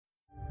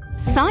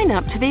Sign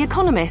up to The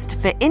Economist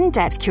for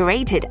in-depth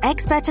curated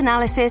expert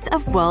analysis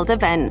of world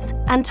events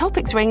and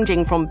topics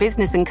ranging from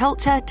business and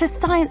culture to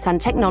science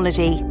and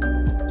technology.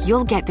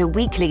 You'll get the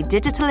weekly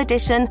digital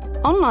edition,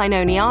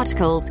 online-only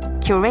articles,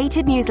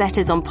 curated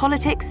newsletters on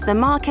politics, the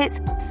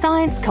markets,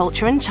 science,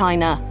 culture and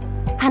China,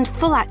 and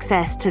full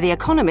access to The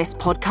Economist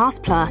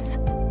Podcast Plus.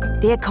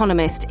 The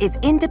Economist is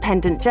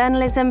independent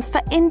journalism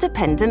for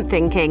independent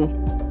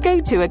thinking.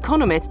 Go to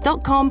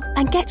economist.com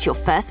and get your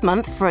first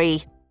month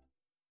free.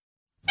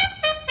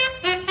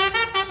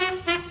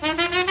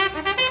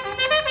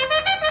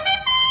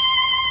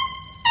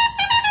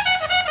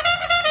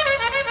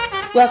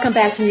 Welcome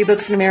back to New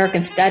Books in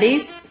American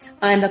Studies.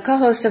 I'm the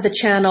co-host of the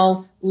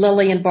channel,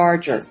 Lillian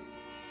Barger.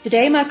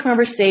 Today my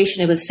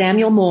conversation is with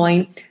Samuel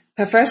Moyn,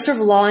 professor of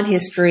law and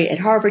history at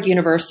Harvard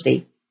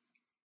University.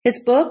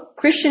 His book,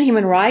 Christian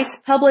Human Rights,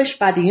 published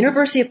by the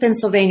University of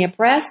Pennsylvania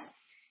Press,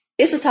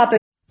 is the topic.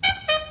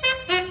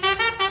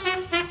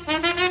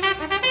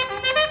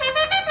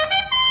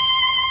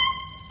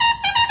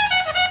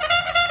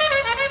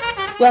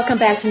 Welcome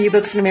back to New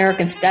Books in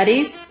American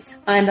Studies.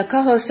 I'm the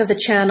co-host of the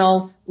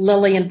channel,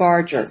 Lillian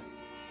Barger.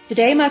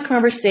 Today my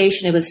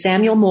conversation is with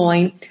Samuel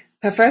Moyn,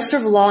 professor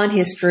of law and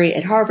history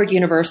at Harvard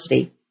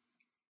University.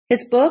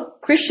 His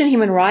book, Christian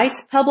Human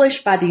Rights,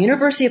 published by the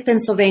University of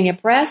Pennsylvania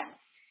Press,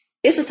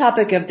 is the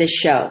topic of this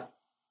show.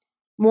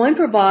 Moyn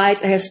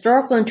provides a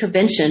historical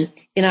intervention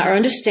in our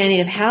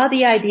understanding of how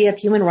the idea of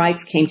human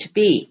rights came to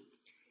be.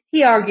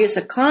 He argues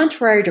that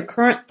contrary to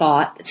current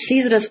thought that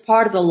sees it as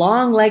part of the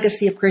long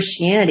legacy of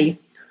Christianity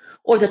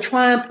or the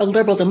triumph of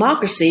liberal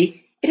democracy,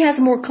 it has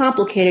a more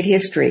complicated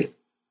history.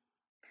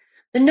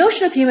 The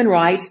notion of human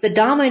rights that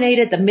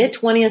dominated the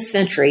mid-20th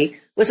century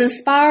was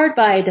inspired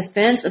by a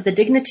defense of the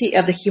dignity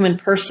of the human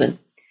person.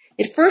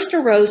 It first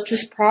arose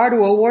just prior to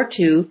World War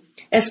II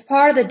as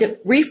part of the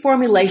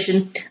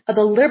reformulation of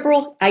the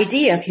liberal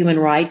idea of human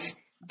rights,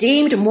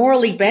 deemed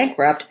morally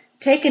bankrupt,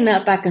 taken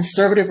up by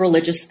conservative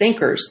religious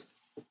thinkers.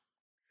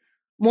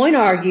 Moyn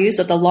argues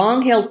that the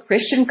long-held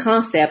Christian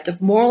concept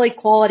of moral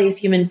equality of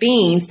human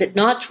beings did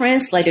not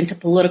translate into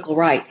political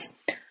rights.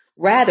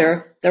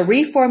 Rather, the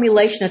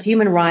reformulation of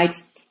human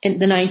rights in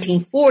the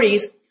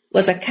 1940s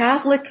was a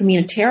Catholic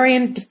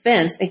communitarian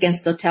defense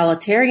against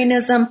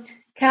totalitarianism,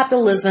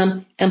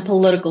 capitalism, and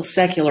political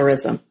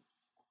secularism.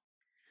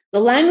 The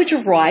language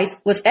of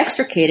rights was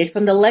extricated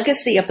from the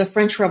legacy of the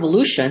French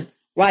Revolution,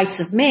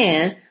 rights of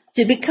man,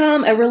 to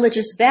become a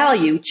religious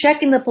value,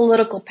 checking the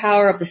political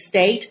power of the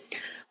state,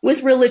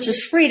 with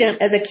religious freedom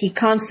as a key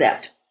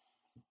concept.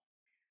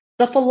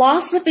 The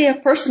philosophy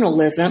of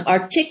personalism,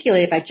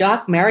 articulated by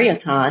Jacques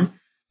Maritain,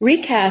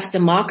 recast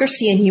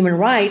democracy and human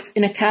rights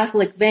in a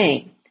Catholic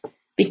vein,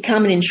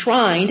 becoming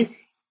enshrined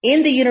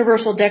in the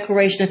Universal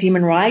Declaration of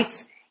Human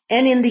Rights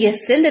and in the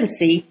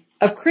ascendancy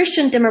of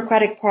Christian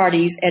democratic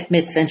parties at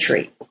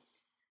mid-century.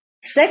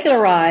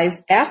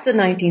 Secularized after the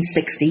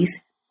 1960s,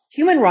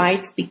 human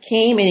rights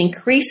became an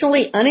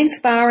increasingly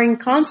uninspiring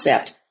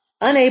concept,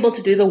 unable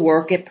to do the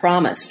work it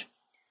promised.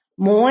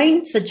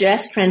 Moyn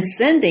suggests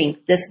transcending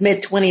this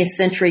mid-20th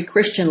century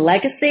Christian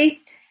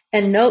legacy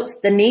and notes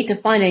the need to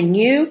find a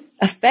new,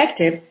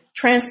 effective,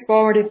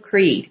 transformative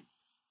creed.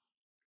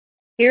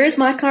 Here is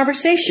my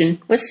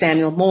conversation with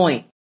Samuel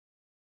Moyn.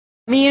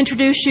 Let me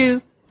introduce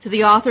you to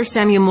the author,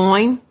 Samuel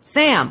Moyn.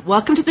 Sam,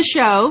 welcome to the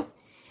show,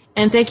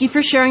 and thank you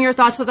for sharing your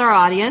thoughts with our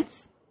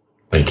audience.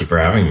 Thank you for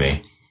having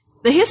me.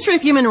 The history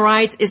of human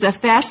rights is a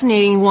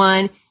fascinating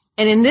one,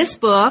 and in this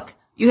book,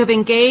 you have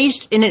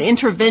engaged in an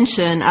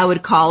intervention, I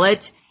would call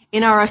it,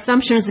 in our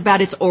assumptions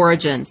about its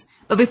origins.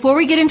 But before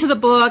we get into the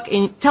book,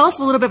 tell us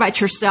a little bit about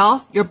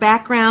yourself, your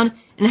background,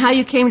 and how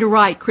you came to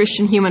write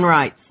Christian Human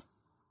Rights.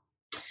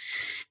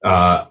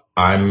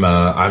 I'm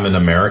an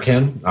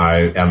American.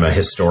 I am a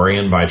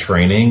historian by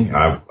training.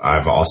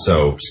 I've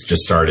also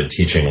just started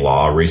teaching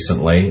law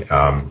recently,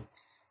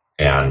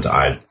 and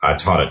I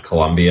taught at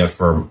Columbia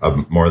for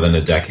more than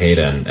a decade,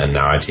 and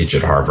now I teach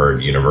at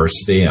Harvard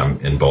University. I'm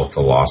in both the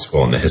law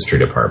school and the history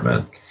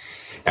department.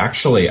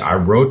 Actually, I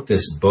wrote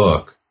this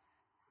book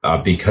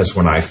because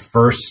when I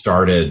first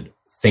started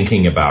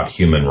thinking about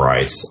human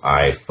rights,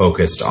 I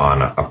focused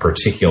on a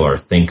particular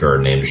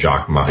thinker named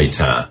Jacques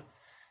Maritain,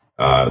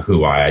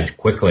 who I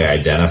quickly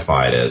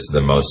identified as the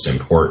most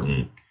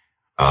important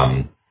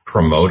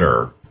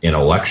promoter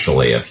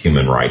intellectually of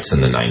human rights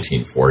in the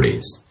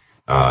 1940s.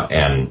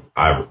 And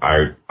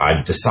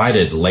I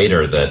decided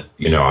later that,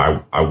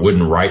 I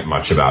wouldn't write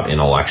much about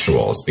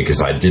intellectuals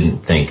because I didn't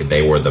think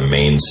they were the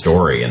main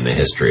story in the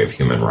history of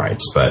human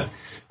rights. But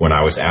when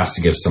I was asked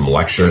to give some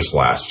lectures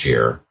last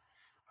year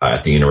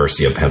at the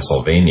University of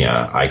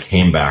Pennsylvania, I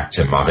came back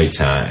to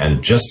Maritain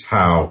and just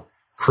how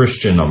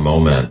Christian a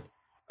moment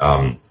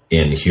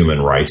in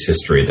human rights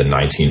history the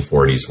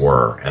 1940s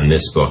were. And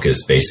this book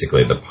is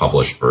basically the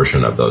published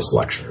version of those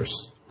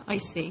lectures. I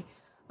see.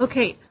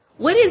 Okay.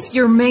 What is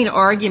your main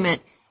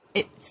argument?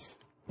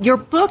 Your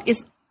book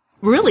is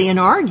really an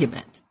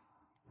argument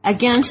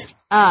against,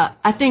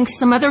 I think,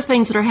 some other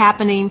things that are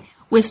happening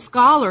with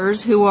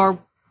scholars who are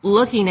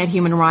looking at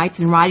human rights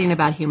and writing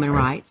about human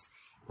rights.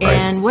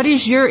 And what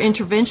is your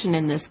intervention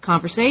in this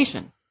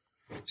conversation?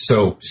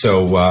 So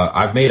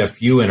I've made a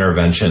few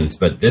interventions,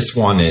 but this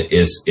one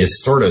is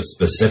sort of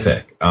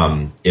specific.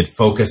 It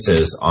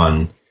focuses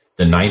on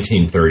the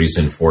 1930s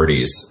and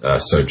 40s,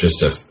 so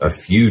just a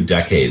few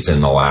decades in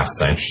the last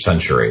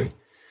century.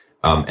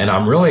 And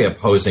I'm really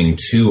opposing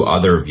two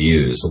other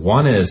views.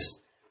 One is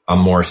a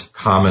more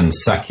common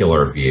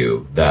secular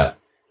view that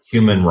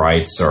human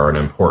rights are an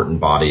important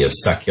body of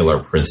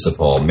secular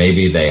principle.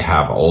 Maybe they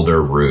have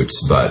older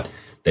roots, but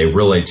they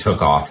really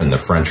took off in the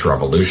French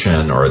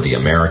Revolution or the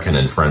American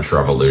and French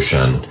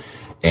Revolution.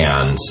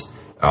 And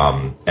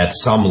at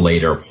some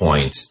later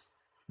point,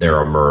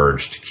 there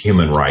emerged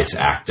human rights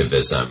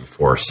activism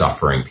for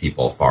suffering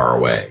people far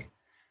away.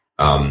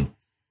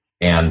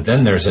 And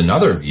then there's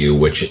another view,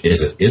 which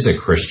is a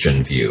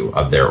Christian view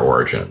of their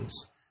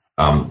origins.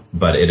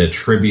 But it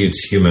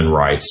attributes human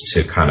rights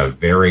to kind of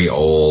very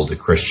old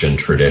Christian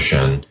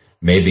tradition,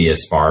 maybe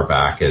as far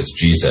back as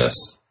Jesus.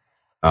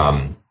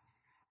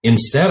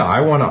 Instead,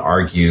 I want to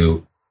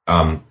argue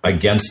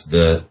against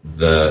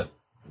the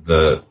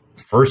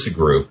first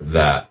group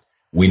that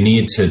we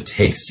need to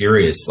take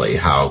seriously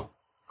how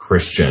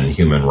Christian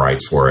human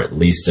rights were, at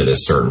least at a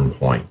certain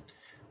point,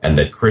 and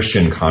that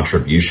Christian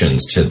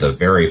contributions to the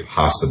very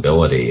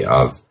possibility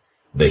of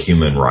the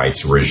human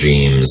rights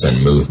regimes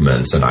and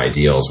movements and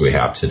ideals we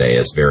have today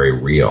is very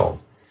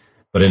real.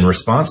 But in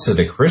response to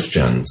the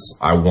Christians,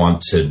 I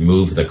want to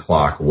move the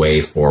clock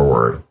way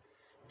forward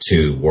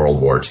to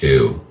World War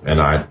II. And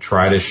I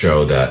try to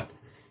show that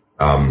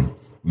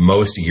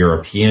most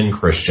European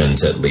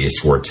Christians, at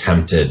least, were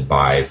tempted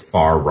by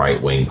far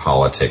right-wing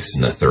politics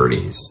in the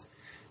 30s.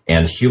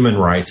 And human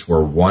rights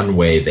were one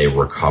way they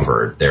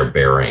recovered their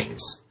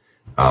bearings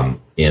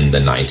in the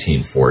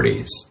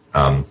 1940s,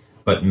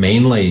 but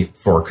mainly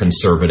for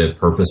conservative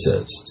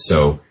purposes.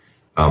 So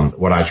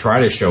what I try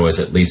to show is,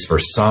 at least for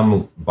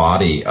some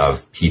body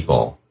of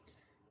people,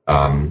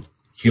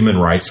 human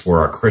rights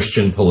were a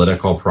Christian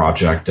political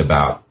project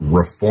about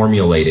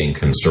reformulating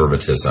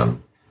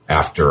conservatism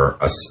after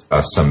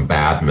some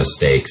bad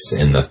mistakes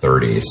in the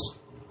 30s.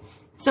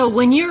 So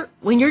when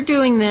you're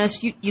doing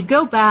this, you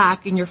go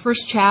back in your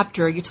first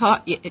chapter.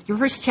 Your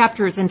first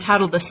chapter is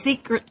entitled "The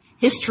Secret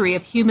History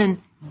of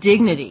Human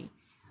Dignity,"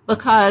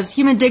 because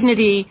human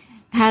dignity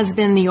has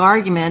been the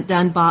argument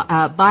done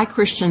by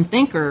Christian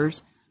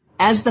thinkers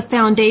as the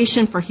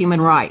foundation for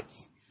human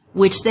rights,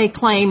 which they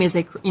claim is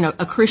a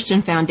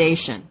Christian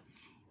foundation.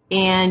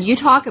 And you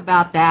talk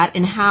about that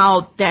and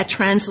how that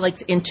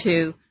translates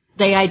into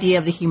the idea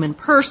of the human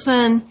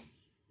person,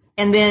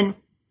 and then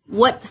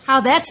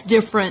how that's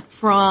different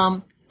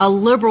from a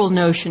liberal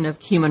notion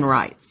of human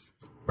rights.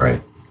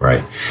 Right.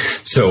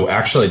 So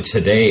actually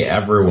today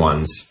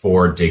everyone's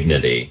for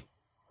dignity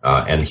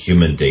and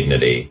human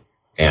dignity.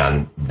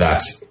 And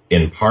that's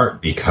in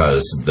part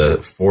because the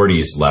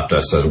 40s left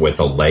us with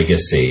a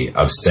legacy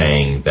of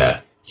saying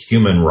that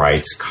human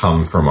rights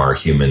come from our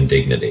human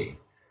dignity.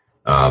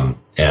 And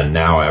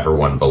now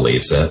everyone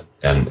believes it,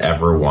 and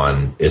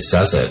everyone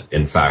says it.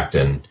 In fact,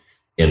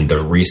 in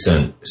the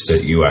recent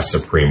U.S.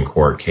 Supreme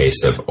Court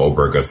case of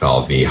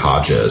Obergefell v.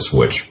 Hodges,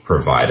 which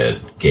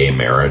provided gay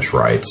marriage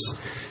rights,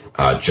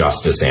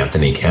 Justice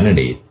Anthony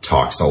Kennedy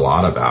talks a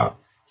lot about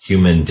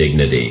human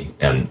dignity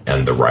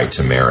and the right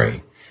to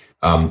marry.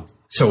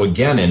 So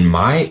again, in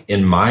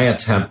my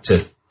attempt to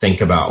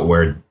think about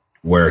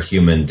where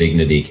human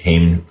dignity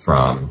came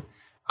from,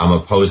 I'm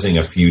opposing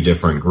a few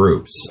different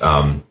groups.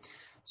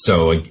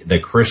 So the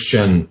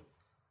Christian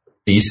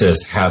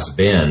thesis has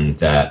been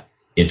that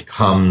it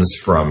comes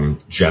from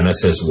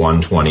Genesis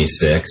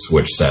 1:26,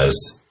 which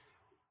says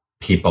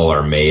people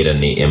are made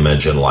in the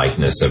image and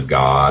likeness of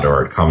God,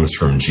 or it comes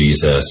from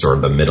Jesus or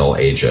the Middle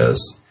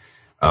Ages.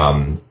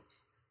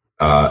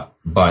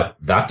 But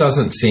that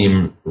doesn't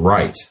seem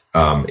right.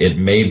 It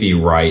may be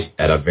right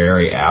at a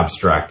very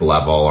abstract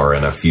level or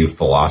in a few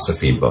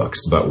philosophy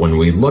books, but when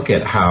we look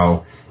at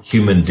how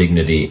human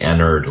dignity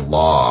entered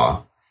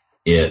law,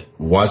 it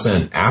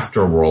wasn't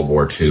after World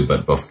War II,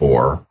 but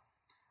before.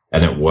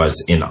 And it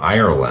was in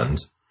Ireland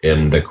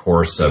in the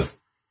course of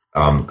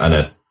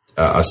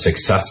a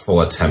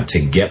successful attempt to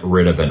get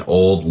rid of an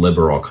old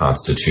liberal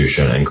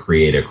constitution and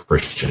create a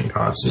Christian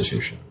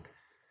constitution.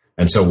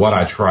 And so what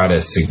I try to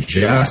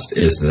suggest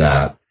is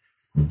that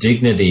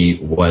dignity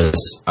was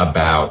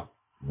about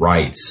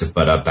rights,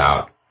 but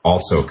about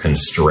also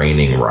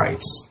constraining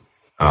rights.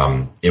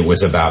 It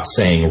was about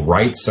saying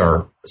rights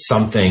are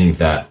something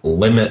that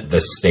limit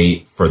the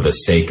state for the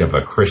sake of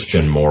a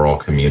Christian moral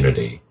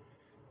community.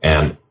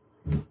 And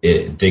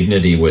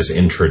dignity was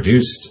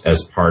introduced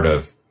as part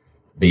of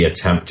the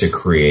attempt to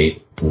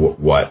create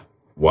what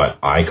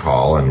I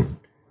call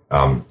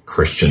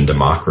Christian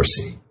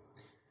democracy.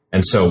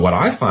 And so what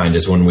I find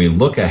is when we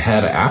look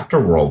ahead after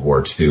World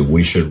War II,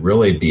 we should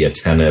really be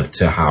attentive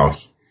to how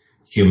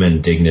human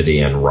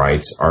dignity and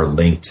rights are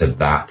linked to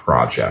that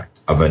project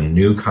of a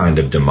new kind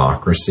of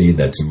democracy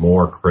that's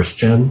more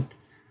Christian,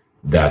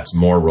 that's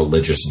more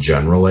religious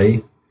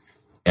generally.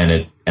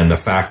 And the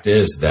fact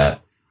is that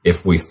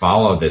if we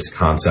follow this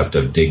concept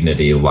of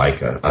dignity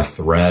like a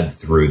thread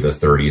through the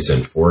 30s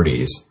and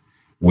 40s,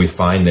 we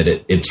find that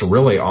it's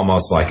really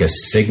almost like a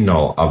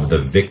signal of the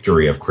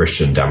victory of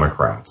Christian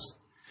Democrats.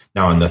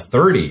 Now, in the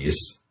 30s,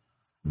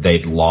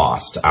 they'd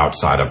lost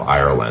outside of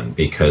Ireland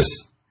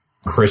because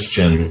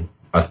Christian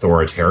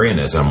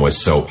authoritarianism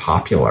was so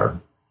popular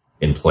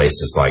in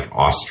places like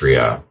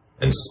Austria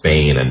and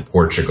Spain and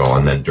Portugal,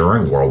 and then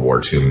during World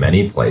War II,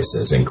 many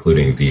places,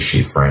 including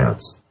Vichy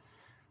France.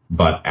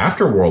 But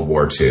after World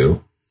War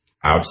II,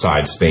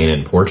 outside Spain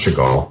and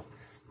Portugal,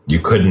 you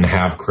couldn't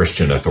have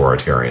Christian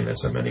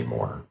authoritarianism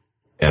anymore.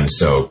 And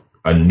so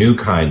a new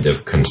kind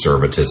of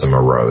conservatism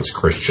arose,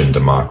 Christian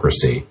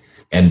democracy,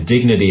 and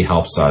dignity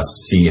helps us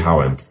see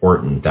how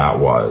important that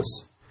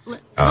was.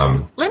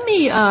 Let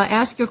me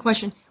ask you a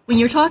question. When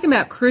you're talking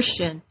about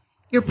Christian,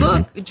 your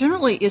book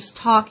generally is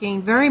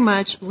talking very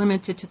much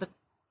limited to the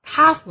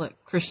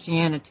Catholic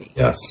Christianity.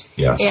 Yes.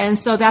 And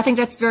so I think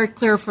that's very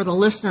clear for the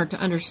listener to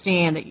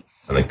understand. That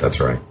I think that's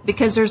right.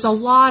 Because there's a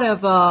lot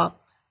of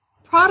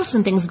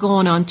Protestant things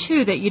going on,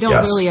 too, that you don't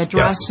really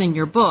address in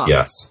your book.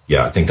 Yes.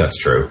 Yeah, I think that's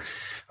true.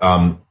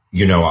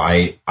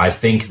 I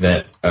think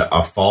that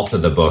a fault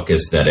of the book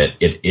is that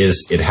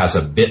it has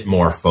a bit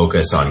more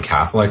focus on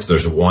Catholics.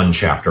 There's one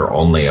chapter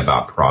only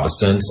about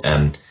Protestants,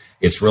 and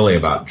it's really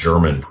about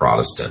German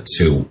Protestants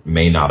who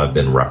may not have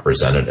been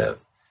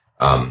representative.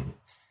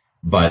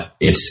 But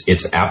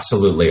it's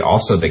absolutely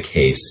also the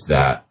case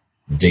that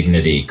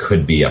dignity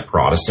could be a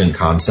Protestant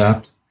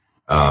concept.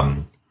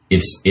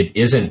 It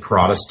isn't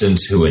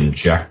Protestants who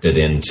inject it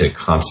into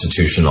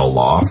constitutional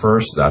law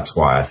first. That's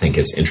why I think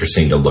it's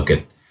interesting to look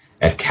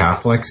at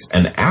Catholics.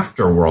 And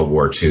after World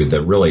War II,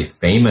 the really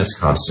famous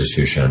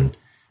constitution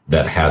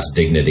that has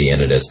dignity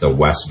in it is the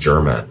West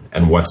German.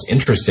 And what's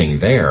interesting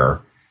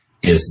there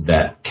is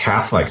that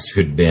Catholics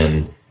who'd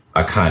been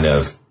a kind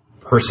of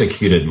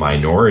persecuted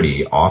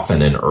minority,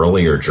 often in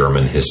earlier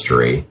German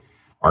history,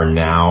 are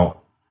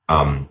now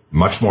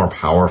much more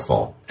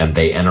powerful, and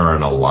they enter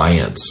an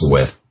alliance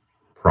with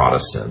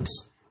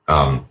Protestants.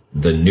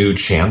 The new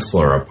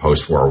chancellor of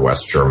post-war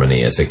West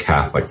Germany is a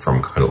Catholic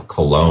from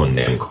Cologne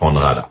named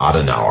Konrad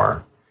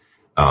Adenauer.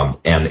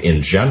 And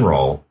in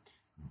general,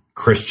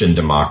 Christian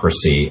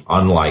democracy,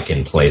 unlike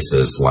in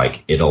places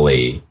like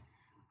Italy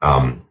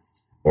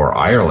or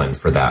Ireland,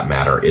 for that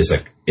matter, is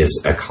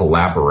a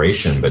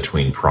collaboration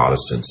between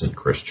Protestants and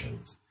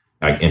Christians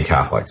and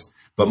Catholics.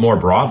 But more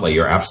broadly,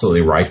 you're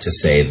absolutely right to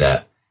say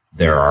that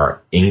there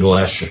are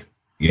English,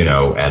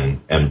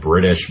 and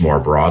British more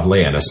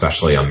broadly, and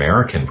especially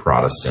American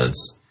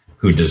Protestants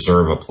who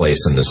deserve a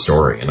place in the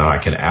story. And I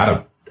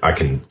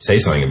can say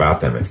something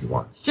about them if you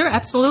want. Sure,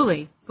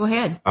 absolutely. Go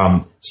ahead.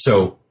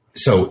 So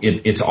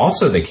it's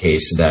also the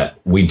case that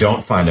we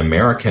don't find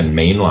American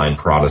mainline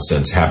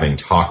Protestants having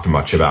talked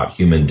much about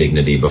human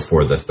dignity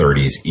before the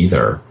 30s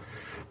either.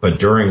 But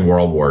during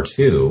World War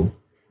II,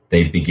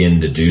 they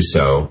begin to do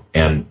so,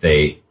 and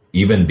they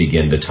even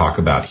begin to talk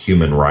about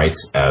human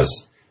rights as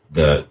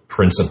the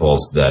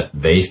principles that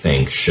they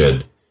think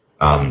should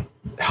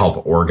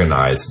help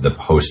organize the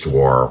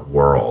post-war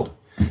world.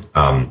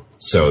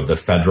 So the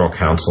Federal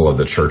Council of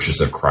the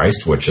Churches of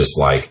Christ, which is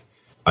like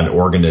an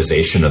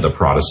organization of the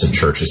Protestant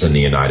churches in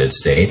the United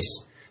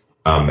States,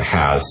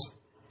 has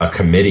a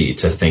committee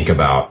to think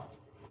about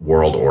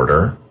world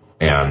order.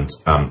 And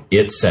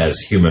it says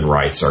human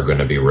rights are going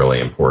to be really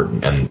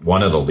important. And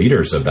one of the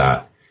leaders of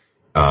that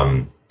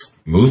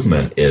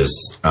movement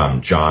is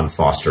John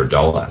Foster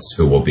Dulles,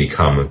 who will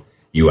become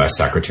U.S.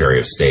 Secretary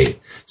of State.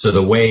 So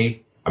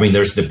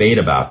there's debate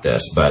about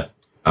this, but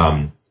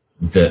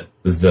the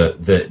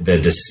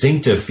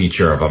distinctive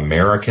feature of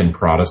American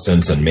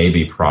Protestants and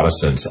maybe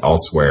Protestants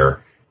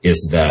elsewhere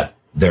is that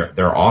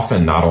they're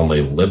often not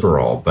only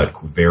liberal, but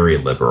very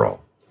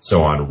liberal.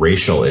 So on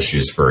racial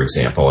issues, for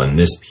example, in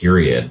this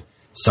period,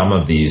 some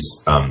of these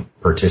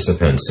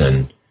participants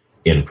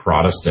in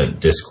Protestant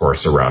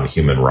discourse around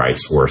human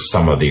rights were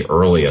some of the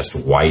earliest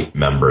white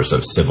members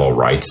of civil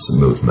rights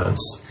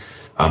movements.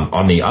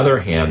 On the other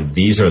hand,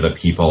 these are the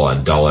people,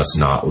 and Dulles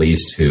not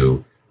least,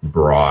 who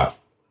brought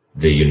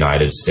the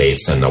United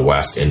States and the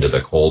West into the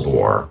Cold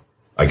War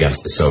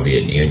against the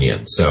Soviet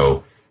Union.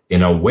 So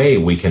in a way,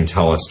 we can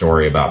tell a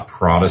story about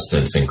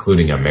Protestants,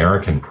 including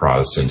American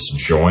Protestants,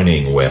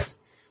 joining with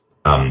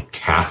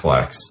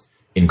Catholics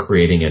in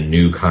creating a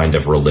new kind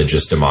of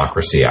religious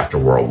democracy after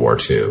World War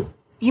II.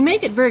 You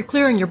make it very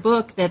clear in your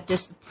book that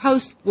this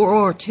post-World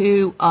War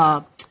II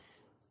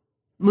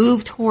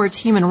move towards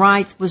human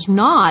rights was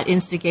not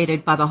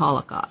instigated by the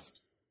Holocaust.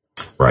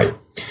 Right.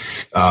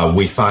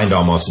 We find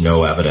almost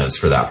no evidence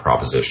for that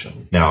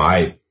proposition. Now,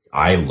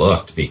 I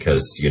looked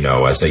because,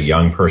 as a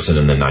young person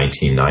in the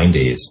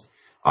 1990s,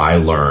 I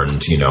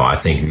learned, I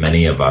think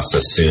many of us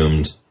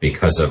assumed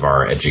because of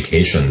our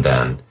education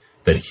then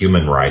that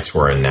human rights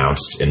were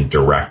announced in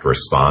direct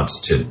response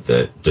to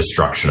the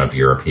destruction of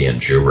European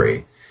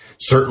Jewry.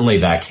 Certainly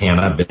that can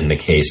have been the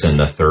case in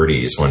the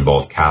 30s when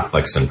both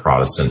Catholics and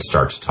Protestants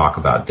start to talk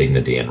about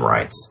dignity and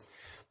rights.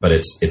 But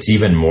it's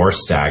even more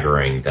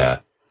staggering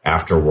that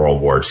after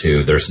World War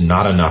II, there's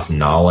not enough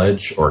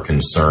knowledge or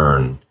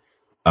concern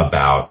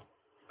about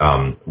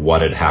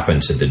what had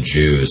happened to the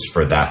Jews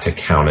for that to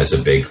count as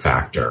a big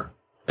factor.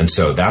 And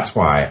so that's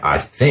why I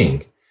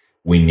think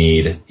we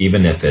need,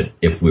 even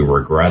if we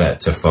regret it,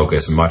 to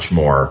focus much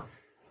more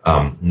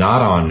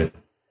not on,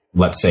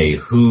 let's say,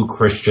 who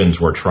Christians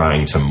were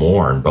trying to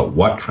mourn, but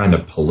what kind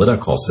of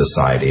political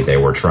society they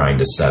were trying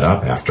to set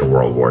up after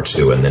World War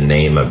II in the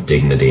name of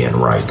dignity and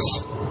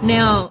rights.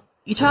 Now,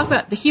 you talk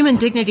about the human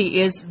dignity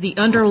is the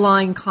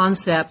underlying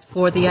concept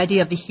for the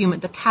idea of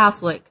the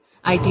Catholic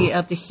idea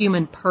of the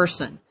human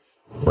person.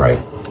 Right.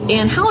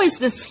 And how is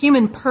this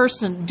human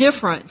person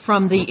different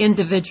from the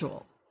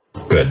individual?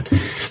 Good.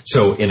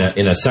 So in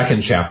a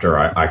second chapter,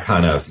 I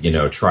kind of,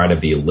 try to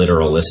be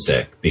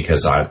literalistic,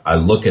 because I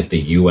look at the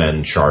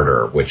UN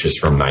Charter, which is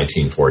from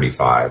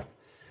 1945,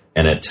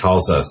 and it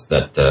tells us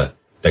that the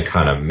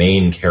kind of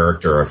main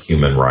character of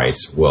human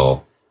rights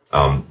will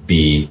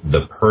be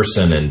the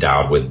person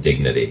endowed with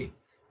dignity.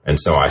 And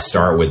so I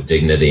start with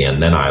dignity,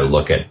 and then I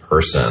look at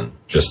person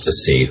just to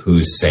see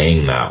who's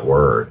saying that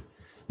word.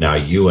 Now,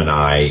 you and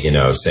I,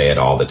 say it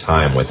all the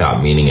time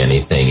without meaning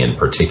anything in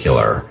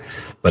particular.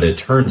 But it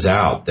turns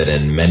out that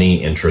in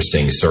many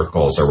interesting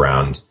circles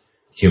around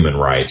human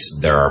rights,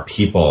 there are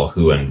people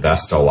who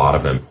invest a lot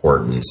of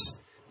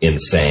importance in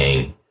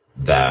saying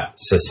that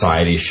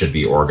society should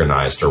be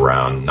organized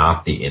around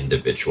not the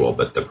individual,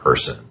 but the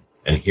person.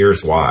 And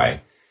here's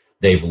why.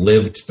 They've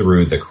lived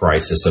through the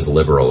crisis of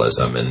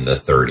liberalism in the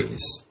 30s.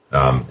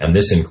 And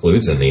this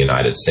includes in the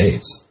United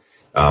States.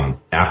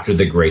 After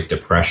the Great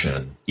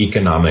Depression,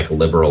 economic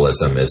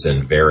liberalism is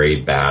in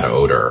very bad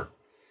odor.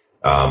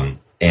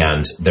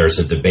 And there's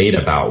a debate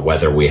about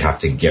whether we have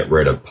to get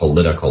rid of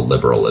political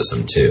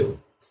liberalism too.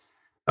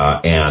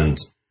 And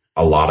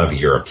a lot of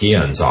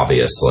Europeans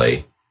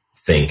obviously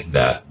think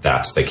that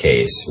that's the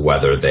case,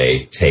 whether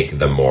they take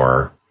the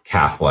more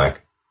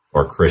Catholic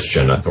or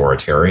Christian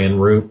authoritarian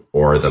route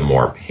or the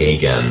more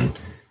pagan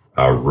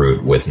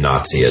route with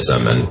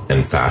Nazism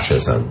and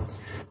fascism.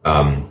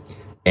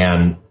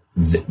 And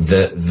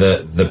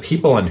the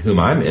people in whom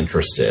I'm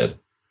interested,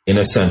 in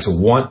a sense,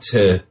 want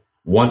to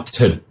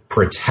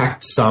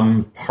protect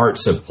some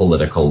parts of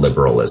political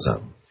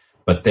liberalism,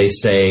 but they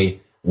say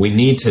we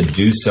need to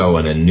do so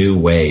in a new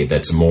way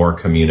that's more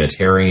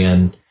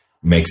communitarian,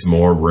 makes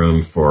more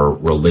room for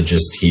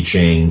religious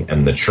teaching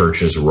and the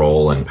church's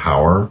role and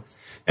power.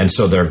 And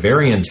so they're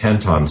very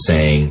intent on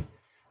saying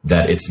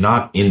that it's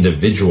not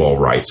individual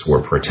rights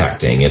we're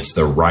protecting, it's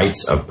the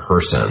rights of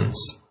persons,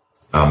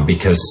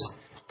 because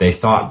they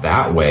thought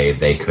that way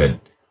they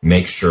could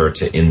make sure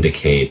to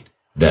indicate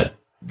that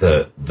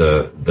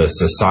the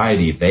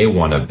society they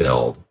want to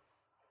build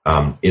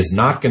is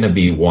not going to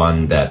be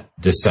one that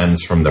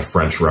descends from the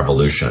French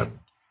Revolution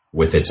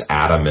with its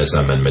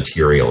atomism and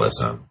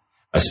materialism,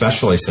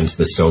 especially since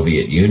the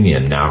Soviet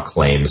Union now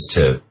claims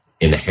to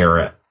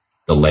inherit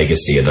the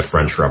legacy of the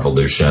French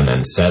Revolution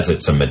and says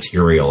it's a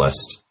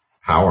materialist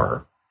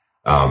power,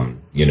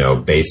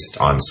 based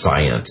on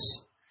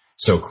science.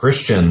 So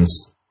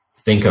Christians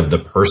think of the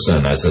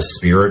person as a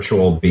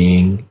spiritual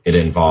being. It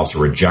involves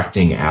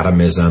rejecting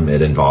atomism.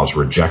 It involves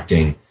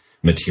rejecting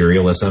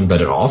materialism,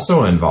 but it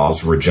also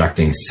involves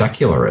rejecting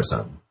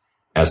secularism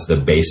as the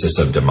basis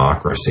of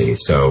democracy.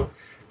 So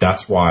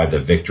that's why the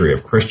victory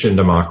of Christian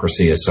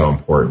democracy is so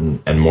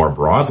important. And more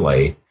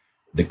broadly,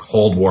 the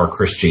Cold War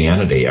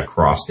Christianity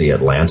across the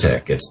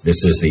Atlantic.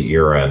 This is the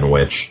era in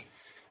which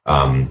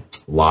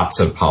lots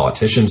of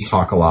politicians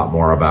talk a lot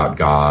more about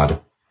God.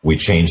 We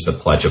changed the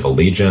Pledge of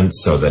Allegiance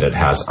so that it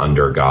has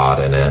under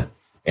God in it.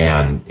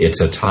 And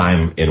it's a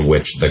time in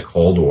which the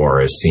Cold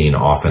War is seen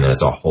often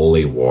as a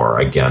holy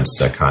war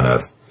against a kind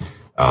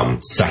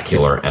of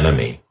secular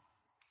enemy.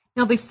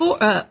 Now, before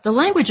the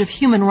language of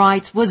human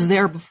rights was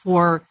there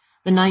before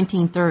the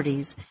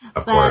 1930s.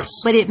 Of course.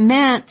 But it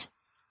meant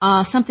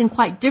something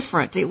quite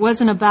different. It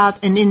wasn't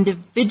about an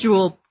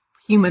individual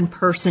human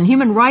person.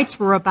 Human rights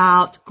were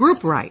about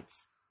group rights.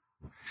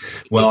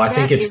 Well, I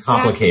think it's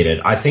complicated.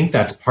 I think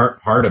that's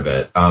part of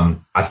it.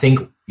 I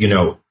think,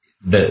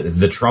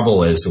 the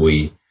trouble is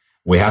we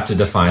have to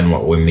define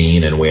what we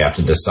mean, and we have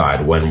to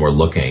decide when we're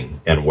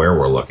looking and where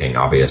we're looking,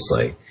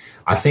 obviously.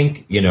 I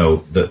think,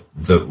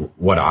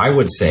 what I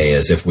would say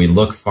is if we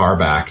look far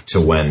back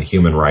to when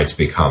human rights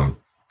become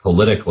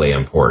politically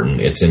important,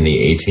 it's in the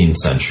 18th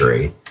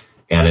century,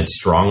 and it's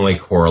strongly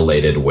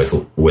correlated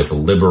with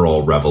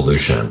liberal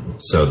revolution.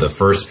 So the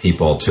first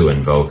people to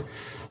invoke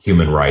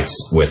human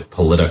rights with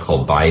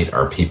political bite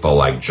are people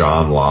like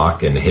John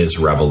Locke and his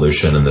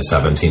revolution in the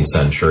 17th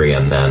century,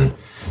 and then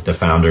the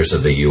founders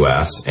of the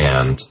U.S.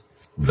 and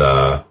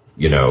the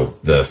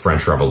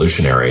French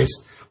revolutionaries,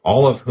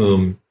 all of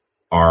whom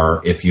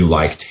are, if you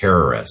like,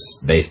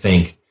 terrorists. They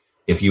think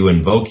if you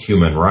invoke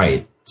human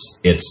rights,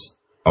 it's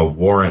a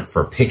warrant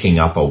for picking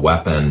up a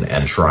weapon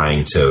and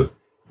trying to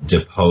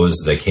depose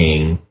the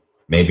king,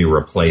 maybe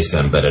replace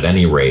him, but at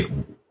any rate,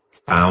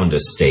 found a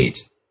state.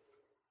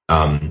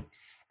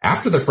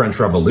 After the French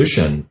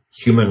Revolution,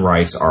 human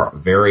rights are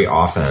very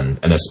often,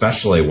 and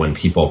especially when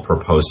people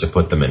propose to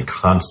put them in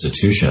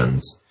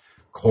constitutions,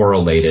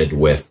 correlated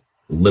with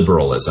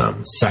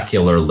liberalism,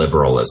 secular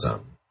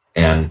liberalism.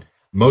 And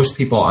most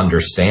people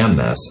understand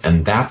this,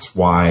 and that's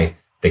why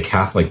the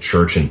Catholic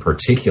Church in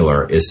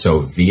particular is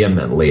so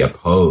vehemently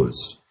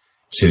opposed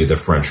to the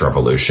French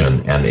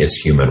Revolution and its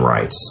human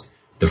rights.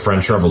 The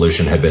French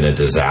Revolution had been a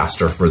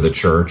disaster for the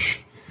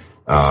Church,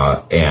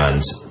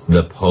 and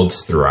the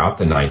popes throughout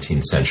the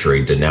 19th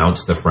century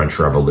denounced the French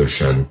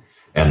Revolution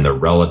and the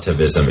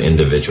relativism,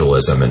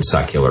 individualism, and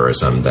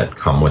secularism that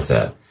come with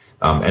it.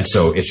 And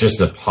so it's just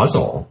a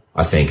puzzle,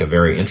 I think, a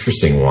very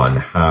interesting one,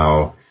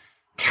 how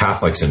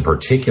Catholics in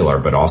particular,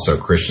 but also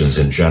Christians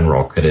in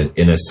general, could,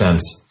 in a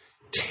sense,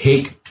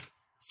 take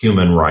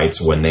human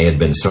rights when they had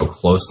been so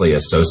closely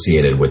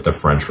associated with the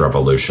French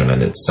Revolution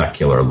and its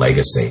secular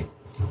legacy.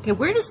 Okay,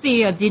 where does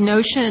the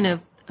notion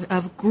of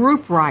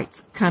group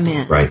rights come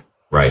in? Right.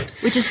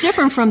 Which is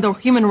different from the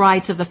human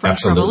rights of the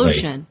French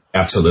Revolution.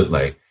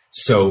 Absolutely.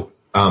 So,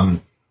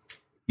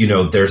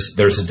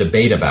 there's a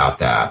debate about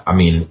that. I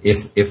mean,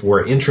 if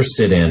we're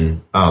interested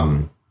in,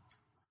 I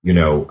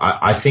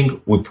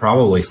think we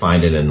probably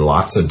find it in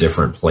lots of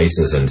different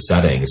places and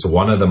settings.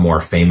 One of the more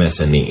famous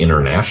in the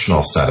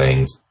international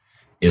settings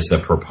is the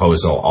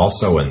proposal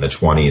also in the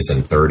 20s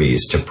and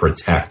 30s to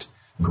protect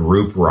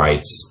group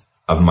rights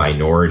of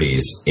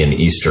minorities in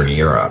Eastern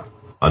Europe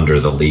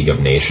under the League of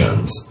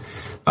Nations.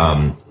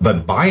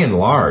 But by and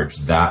large,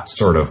 that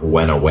sort of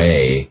went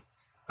away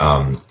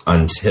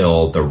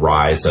until the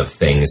rise of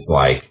things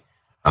like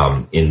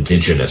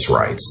indigenous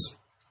rights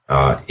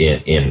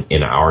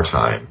in our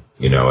time,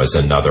 as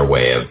another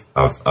way of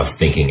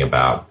thinking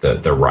about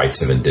the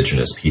rights of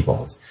indigenous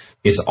peoples.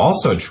 It's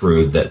also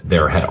true that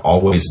there had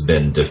always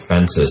been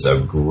defenses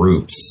of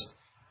groups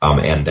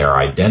and their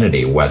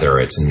identity, whether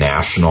it's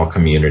national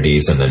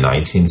communities in the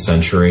 19th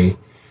century,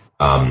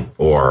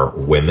 or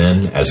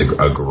women as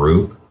a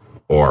group,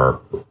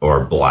 or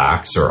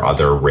blacks or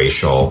other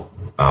racial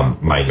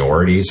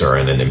minorities, or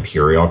in an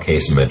imperial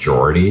case,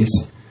 majorities.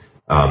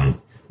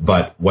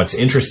 But what's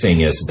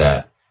interesting is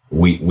that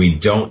we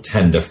don't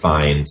tend to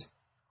find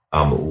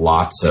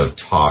lots of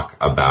talk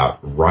about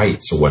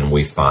rights when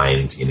we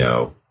find,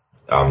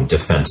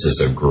 defenses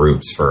of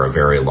groups for a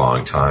very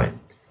long time.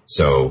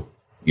 So,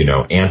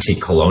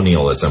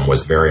 anti-colonialism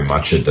was very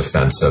much a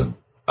defense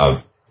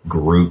of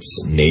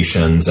groups,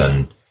 nations,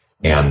 and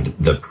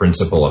the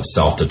principle of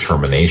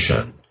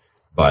self-determination.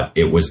 But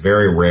it was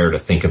very rare to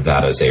think of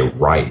that as a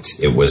right.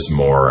 It was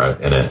more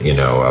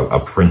a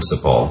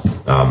principle.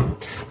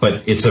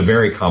 But it's a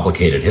very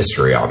complicated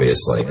history,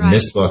 obviously. Right. In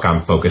this book, I'm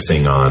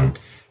focusing on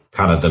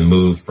kind of the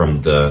move from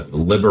the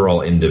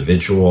liberal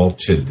individual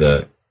to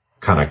the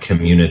kind of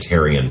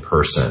communitarian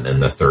person in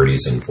the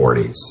 30s and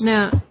 40s.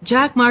 Now,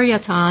 Jacques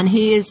Maritain,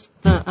 he is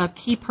a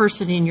key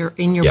person in your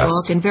yes,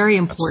 book, and very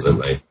important.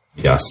 Absolutely.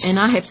 Yes. And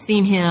I have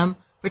seen him,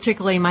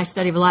 particularly in my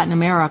study of Latin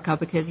America,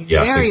 because he's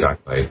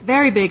exactly.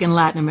 very big in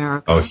Latin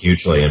America. Oh,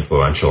 hugely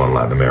influential in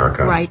Latin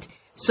America. Right.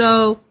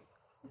 So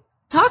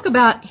talk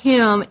about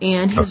him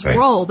and his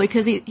role,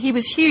 because he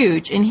was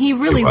huge, and he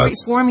really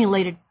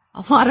reformulated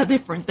a lot of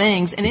different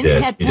things, and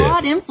it had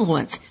broad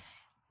influence.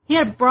 He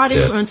had broad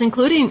influence,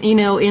 including,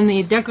 in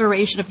the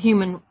Declaration of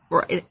Human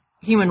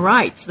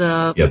Rights.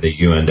 The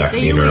UN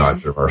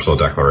Universal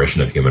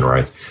Declaration of Human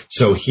Rights.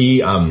 So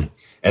he,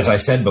 as I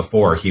said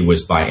before, he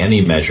was by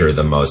any measure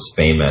the most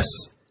famous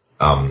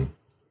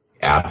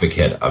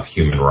advocate of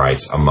human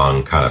rights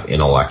among kind of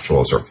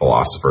intellectuals or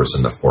philosophers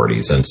in the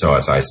 40s. And so,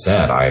 as I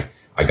said, I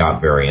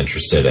got very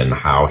interested in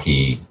how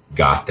he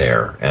got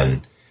there.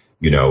 And,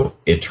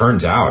 it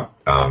turns out,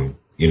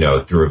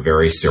 through a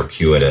very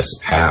circuitous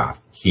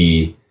path,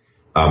 he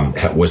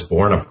was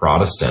born a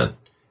Protestant,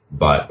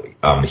 but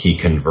he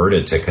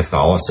converted to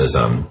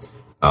Catholicism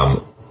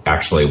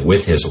actually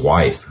with his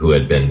wife, who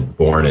had been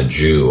born a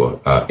Jew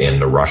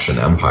in the Russian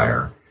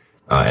Empire.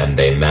 And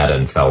they met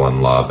and fell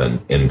in love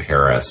in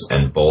Paris,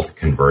 and both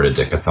converted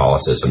to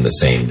Catholicism the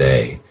same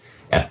day.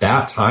 At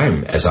that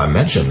time, as I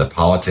mentioned, the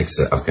politics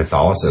of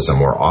Catholicism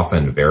were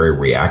often very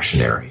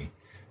reactionary.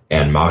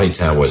 And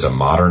Maritain was a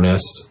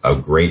modernist, a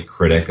great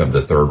critic of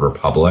the Third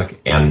Republic,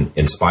 and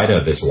in spite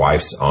of his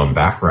wife's own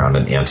background,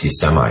 an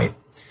anti-Semite.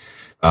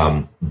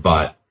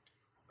 But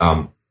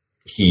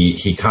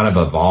he kind of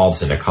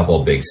evolves in a couple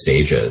of big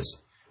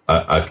stages.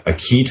 A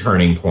key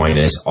turning point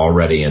is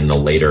already in the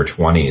later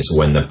 20s,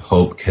 when the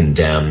Pope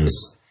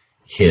condemns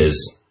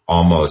his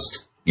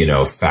almost,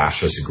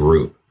 fascist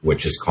group,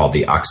 which is called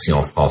the Action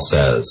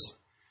Française,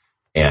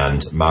 and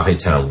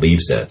Maritain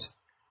leaves it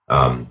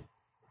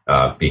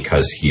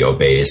because he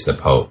obeys the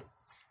Pope.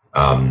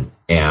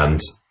 And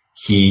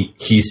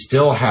he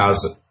still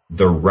has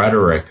the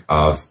rhetoric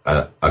of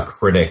a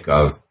critic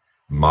of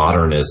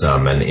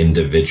modernism and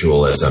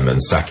individualism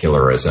and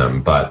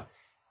secularism, but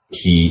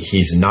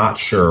he's not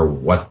sure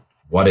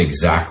what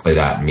exactly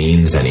that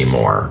means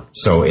anymore.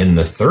 So in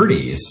the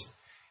 30s,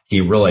 he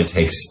really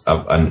takes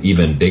an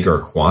even bigger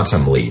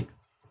quantum leap.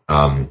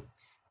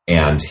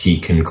 And he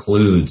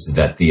concludes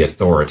that the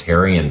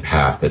authoritarian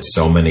path that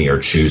so many are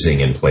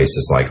choosing in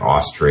places like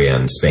Austria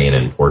and Spain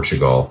and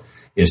Portugal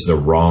is the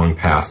wrong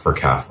path for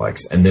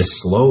Catholics. And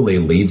this slowly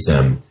leads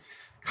him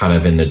kind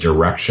of in the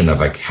direction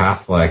of a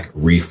Catholic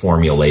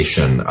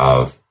reformulation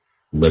of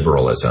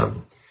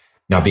liberalism.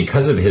 Now,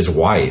 because of his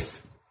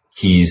wife,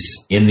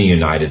 he's in the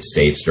United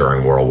States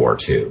during World War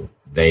II.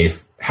 They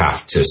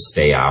have to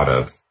stay out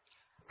of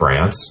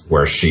France,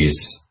 where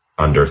she's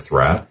under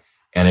threat.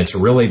 And it's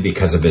really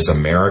because of his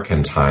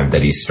American time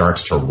that he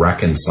starts to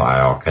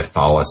reconcile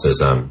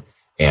Catholicism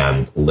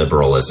and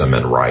liberalism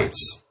and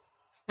rights.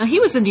 Now, he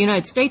was in the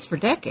United States for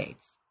decades.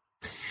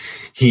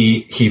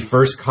 He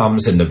first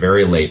comes in the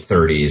very late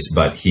 30s,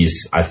 but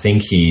I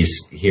think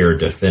he's here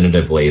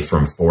definitively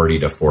from 40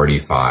 to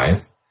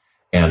 45.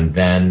 And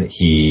then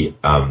he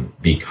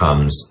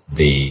becomes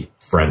the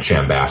French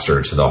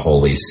ambassador to the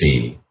Holy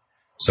See.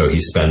 So he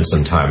spends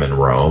some time in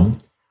Rome,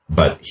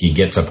 but he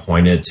gets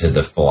appointed to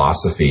the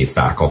philosophy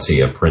faculty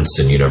of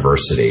Princeton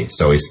University.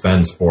 So he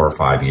spends 4 or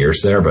 5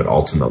 years there, but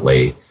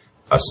ultimately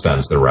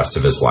spends the rest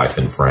of his life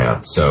in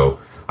France. So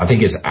I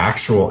think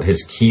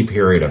his key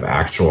period of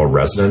actual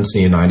residence in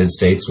the United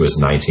States was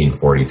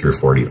 1940 through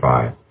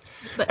 45.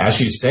 But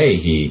as you say,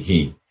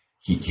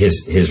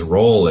 his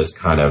role is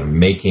kind of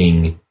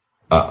making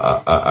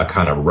a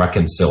kind of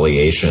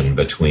reconciliation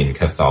between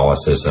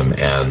Catholicism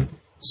and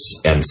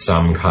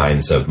some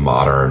kinds of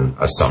modern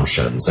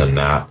assumptions, and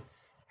that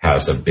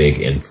has a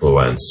big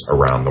influence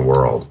around the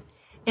world.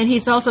 And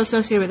he's also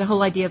associated with the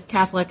whole idea of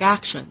Catholic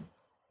action.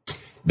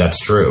 That's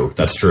true.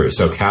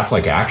 So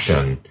Catholic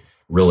action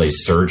really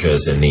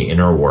surges in the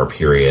interwar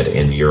period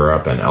in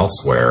Europe and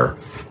elsewhere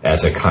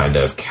as a kind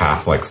of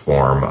Catholic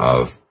form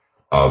of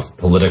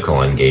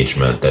political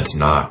engagement that's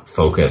not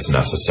focused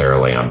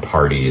necessarily on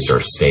parties or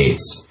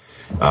states.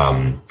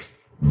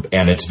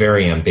 And it's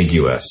very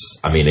ambiguous.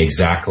 I mean,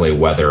 exactly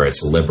whether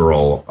it's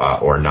liberal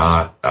or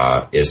not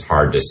is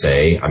hard to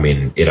say. I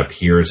mean, it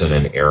appears in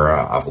an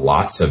era of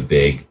lots of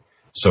big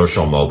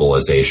social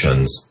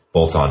mobilizations,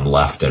 both on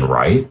left and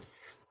right.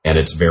 And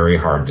it's very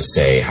hard to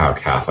say how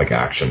Catholic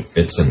action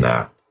fits in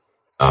that.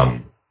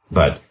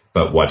 But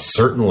what's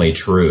certainly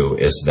true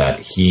is that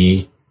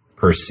he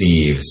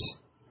perceives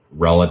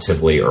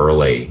relatively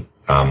early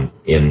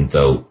in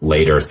the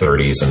later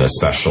 30s and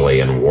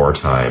especially in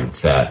wartime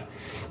that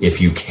if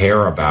you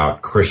care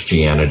about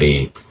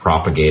Christianity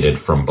propagated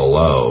from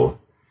below,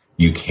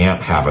 you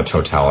can't have a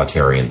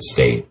totalitarian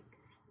state.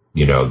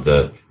 You know,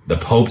 the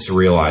popes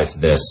realized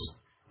this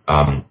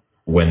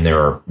when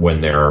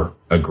their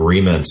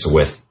agreements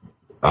with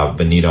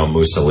Benito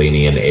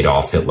Mussolini and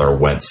Adolf Hitler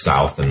went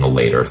south in the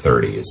later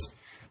 30s.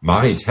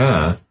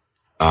 Maritain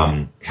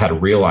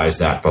had realized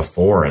that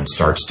before and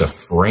starts to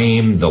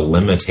frame the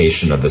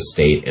limitation of the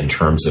state in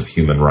terms of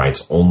human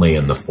rights only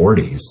in the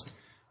 40s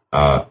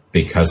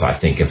because I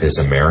think of his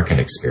American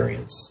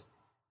experience.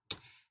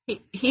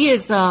 He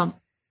is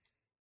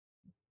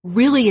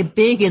really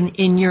big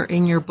in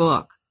your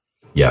book.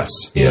 Yes,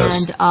 he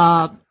is.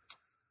 And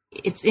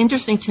it's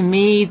interesting to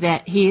me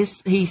that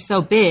he's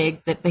so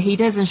big but he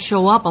doesn't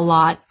show up a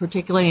lot,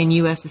 particularly in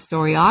U.S.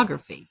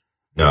 historiography.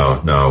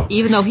 No.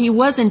 Even though he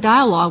was in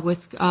dialogue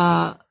with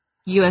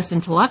U.S.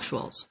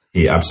 intellectuals.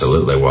 He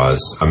absolutely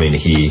was. I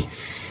mean,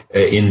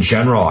 in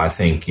general, I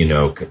think,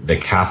 the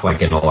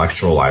Catholic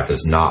intellectual life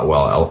is not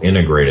well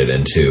integrated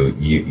into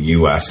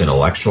U.S.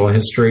 intellectual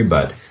history,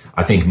 but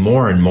I think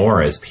more and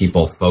more as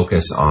people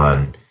focus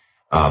on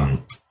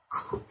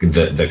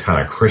the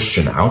kind of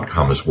Christian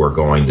outcomes we're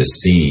going to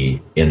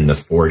see in the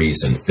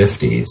 40s and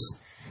 50s,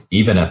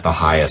 even at the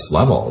highest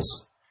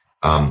levels,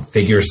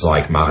 figures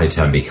like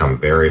Maritain become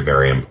very,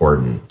 very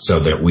important, so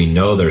that we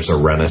know there's a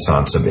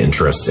renaissance of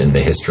interest in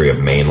the history of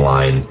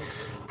mainline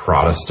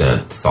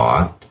Protestant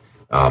thought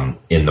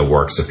in the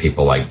works of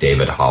people like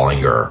David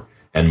Hollinger.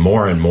 And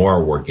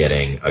more we're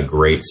getting a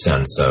great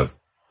sense of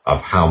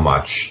how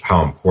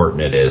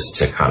important it is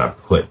to kind of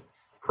put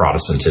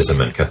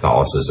Protestantism and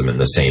Catholicism in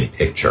the same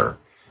picture.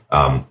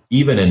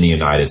 Even in the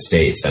United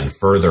States and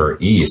further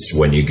east,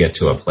 when you get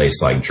to a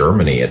place like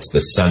Germany, it's the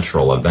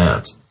central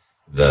event.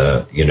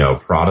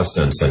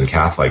 Protestants and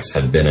Catholics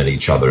had been at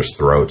each other's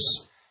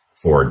throats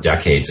for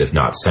decades, if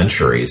not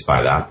centuries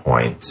by that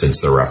point,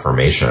 since the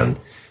Reformation.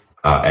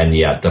 And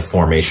yet the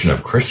formation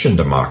of Christian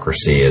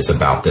democracy is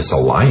about this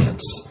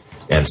alliance.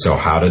 And so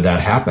how did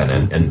that happen?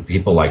 And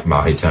people like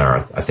Maritain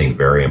are, I think,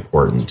 very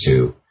important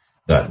to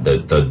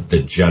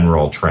the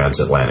general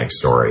transatlantic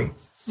story.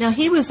 Now,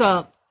 he was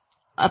a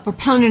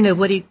proponent of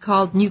what he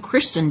called New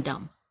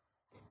Christendom.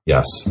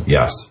 Yes.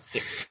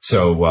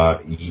 So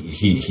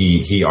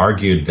he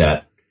argued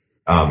that,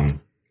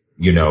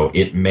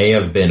 it may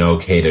have been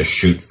okay to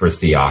shoot for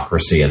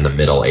theocracy in the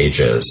Middle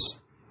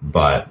Ages,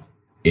 but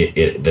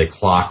the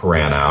clock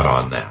ran out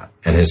on that.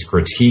 And his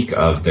critique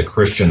of the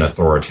Christian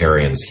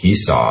authoritarians he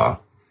saw,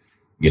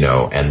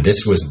 and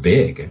this was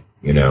big,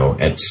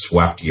 it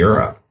swept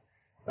Europe.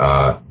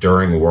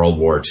 During World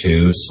War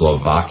II,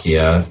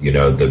 Slovakia,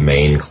 the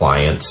main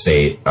client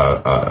state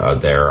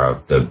there,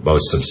 of the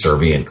most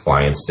subservient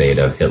client state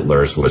of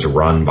Hitler's, was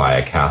run by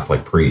a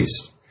Catholic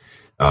priest.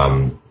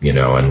 And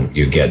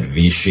you get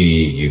Vichy,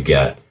 you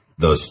get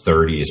those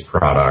 30s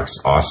products,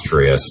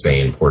 Austria,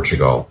 Spain,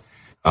 Portugal.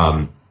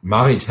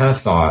 Maritain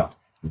thought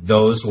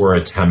those were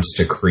attempts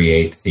to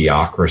create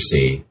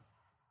theocracy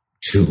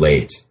too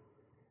late.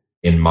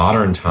 In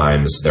modern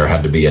times, there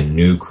had to be a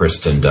new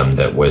Christendom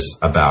that was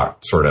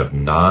about sort of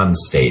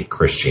non-state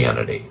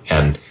Christianity.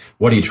 And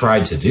what he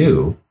tried to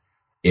do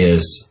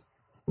is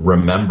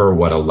remember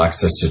what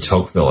Alexis de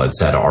Tocqueville had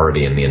said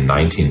already in the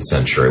 19th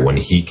century when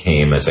he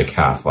came as a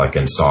Catholic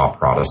and saw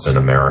Protestant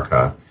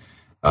America.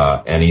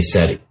 And he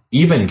said,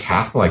 even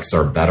Catholics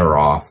are better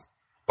off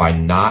by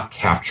not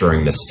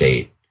capturing the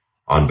state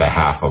on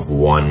behalf of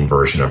one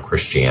version of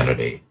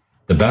Christianity.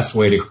 The best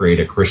way to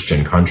create a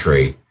Christian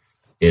country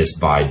is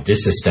by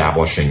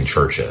disestablishing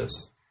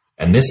churches.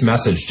 And this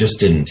message just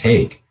didn't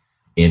take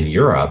in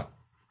Europe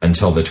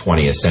until the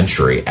 20th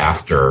century,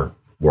 after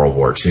World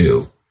War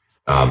II,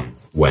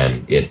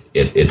 when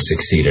it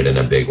succeeded in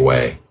a big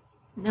way.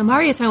 Now,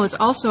 Maritain was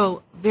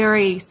also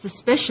very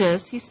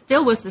suspicious. He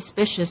still was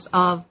suspicious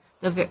of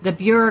the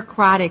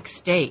bureaucratic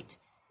state.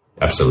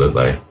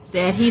 Absolutely.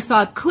 That he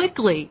thought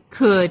quickly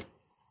could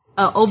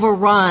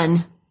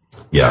overrun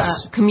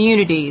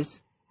communities.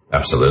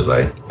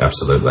 Absolutely.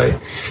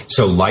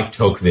 So like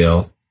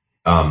Tocqueville,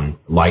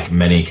 like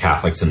many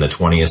Catholics in the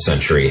 20th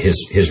century,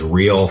 his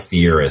real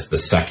fear is the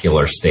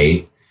secular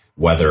state,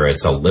 whether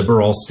it's a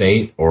liberal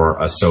state or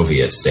a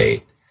Soviet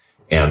state.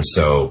 And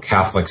so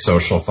Catholic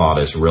social thought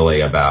is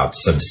really about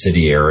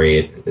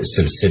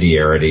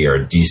subsidiarity or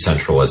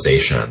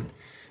decentralization.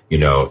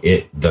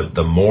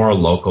 The more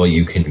local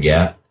you can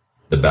get,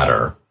 the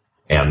better.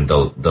 And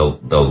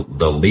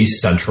the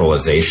least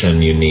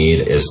centralization you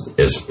need is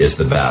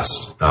the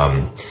best.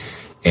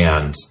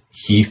 And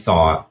he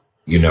thought,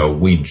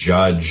 we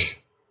judge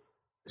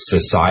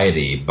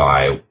society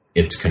by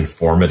its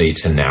conformity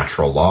to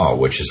natural law,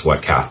 which is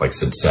what Catholics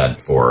had said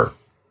for,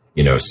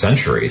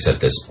 centuries at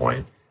this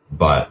point.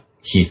 But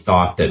he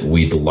thought that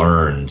we'd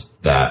learned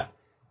that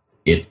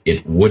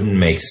it wouldn't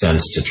make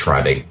sense to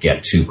try to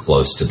get too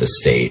close to the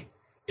state.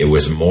 It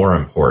was more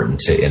important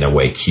to, in a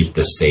way, keep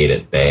the state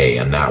at bay.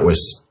 And that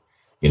was,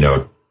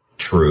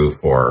 true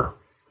for,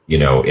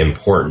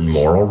 important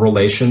moral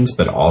relations,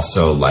 but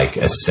also like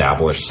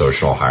established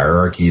social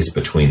hierarchies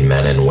between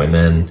men and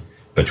women,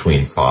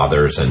 between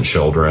fathers and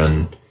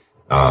children.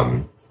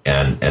 And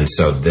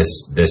so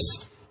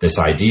this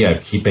idea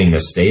of keeping the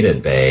state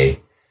at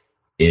bay,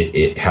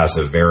 it has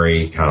a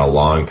very kind of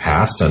long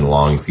past and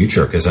long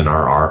future, because in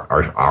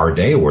our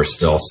day, we're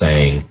still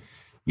saying,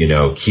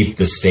 keep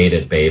the state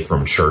at bay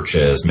from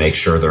churches, make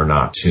sure they're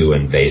not too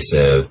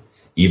invasive,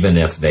 even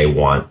if they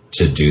want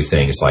to do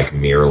things like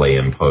merely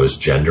impose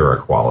gender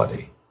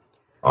equality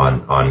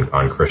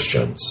on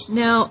Christians.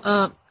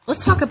 Now,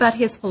 let's talk about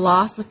his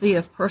philosophy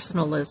of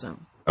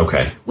personalism.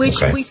 Okay.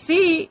 Which we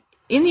see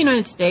in the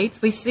United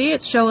States, we see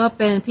it show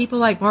up in people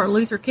like Martin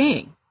Luther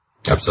King.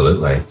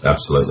 Absolutely. Right.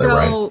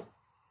 So,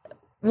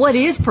 what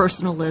is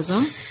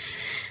personalism?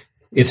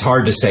 It's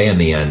hard to say in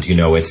the end.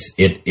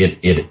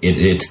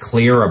 It's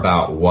clear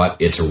about what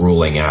it's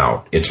ruling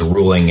out. It's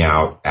ruling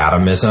out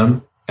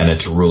atomism, and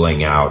it's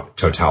ruling out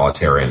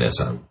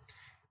totalitarianism.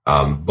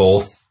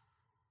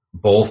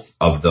 Both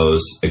of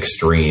those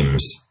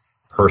extremes,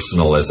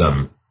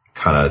 personalism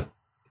kind of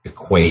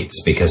equates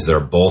because they're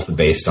both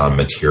based on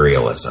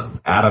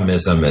materialism.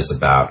 Atomism is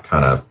about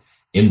kind of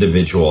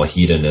individual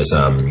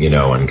hedonism,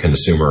 and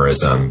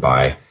consumerism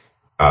by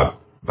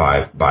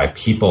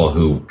people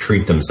who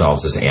treat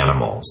themselves as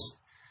animals.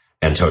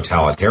 And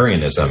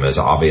totalitarianism is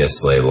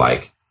obviously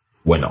like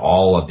when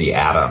all of the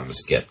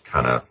atoms get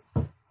kind of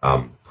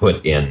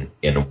put in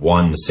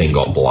one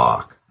single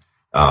block.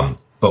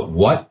 But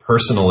what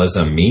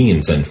personalism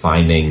means and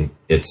finding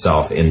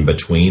itself in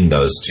between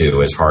those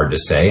two is hard to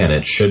say. And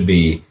it should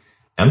be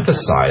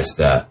emphasized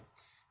that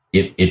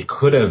it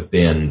could have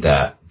been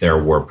that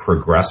there were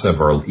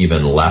progressive or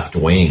even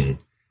left-wing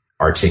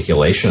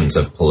articulations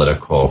of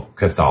political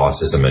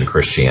Catholicism and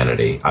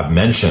Christianity. I've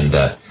mentioned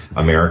that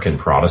American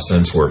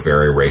Protestants were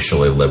very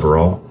racially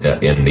liberal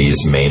in these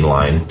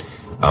mainline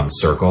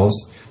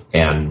circles.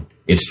 And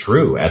it's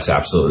true. It's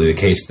absolutely the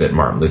case that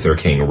Martin Luther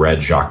King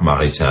read Jacques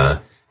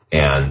Maritain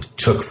and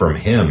took from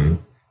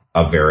him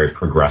a very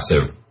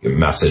progressive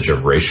message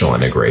of racial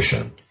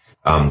integration.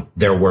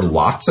 There were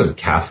lots of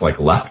Catholic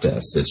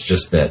leftists. It's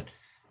just that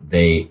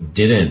they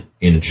didn't,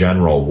 in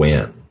general,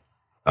 win.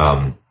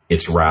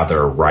 It's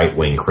rather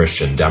right-wing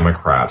Christian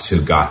Democrats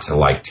who got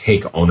to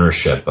take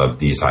ownership of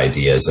these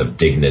ideas of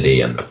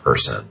dignity and the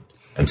person.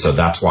 And so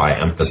that's why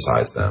I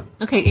emphasize them.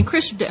 Okay. In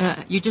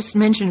you just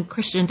mentioned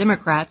Christian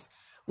Democrats,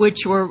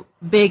 which were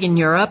big in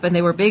Europe and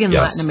they were big in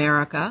Latin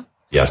America.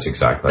 Yes,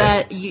 exactly.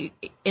 But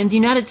in the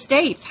United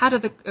States, how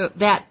did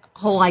that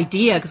whole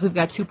idea, because we've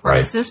got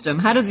two-party system,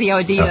 how does the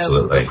idea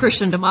of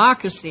Christian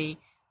democracy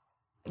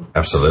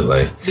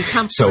Absolutely.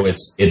 So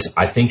it's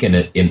I think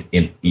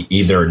in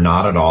either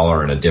not at all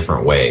or in a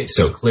different way.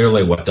 So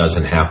clearly, what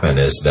doesn't happen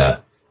is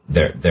that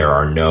there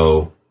are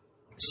no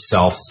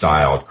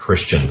self-styled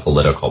Christian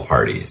political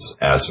parties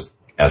as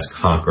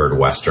conquered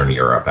Western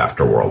Europe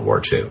after World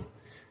War II.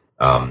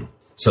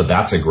 So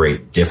that's a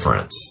great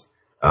difference.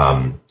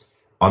 On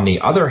the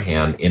other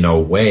hand, in a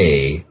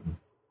way,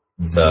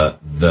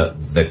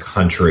 the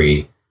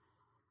country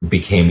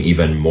became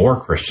even more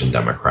Christian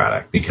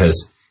democratic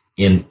because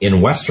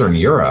in Western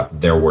Europe,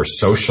 there were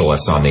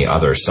socialists on the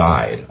other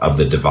side of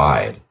the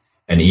divide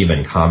and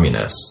even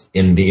communists.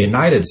 In the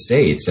United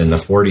States in the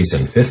 40s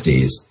and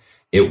 50s,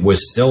 it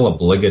was still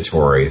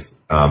obligatory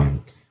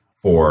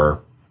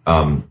for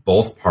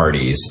both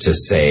parties to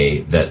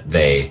say that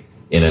they,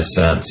 in a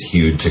sense,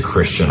 hewed to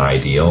Christian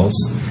ideals.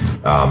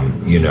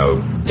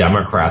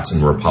 Democrats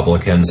and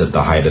Republicans at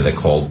the height of the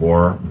Cold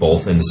War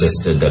both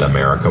insisted that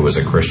America was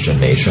a Christian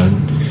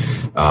nation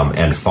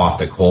and fought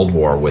the Cold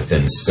War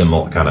within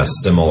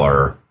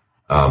similar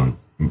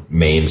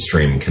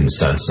mainstream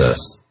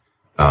consensus.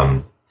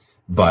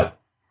 But,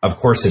 of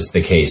course, it's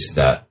the case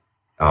that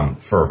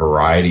for a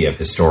variety of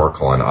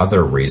historical and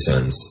other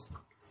reasons,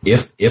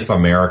 if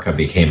America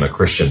became a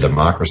Christian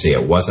democracy,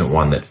 it wasn't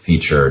one that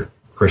featured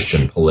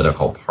Christian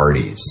political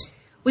parties.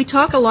 We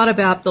talk a lot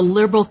about the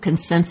liberal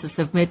consensus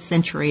of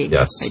mid-century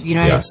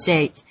United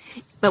States.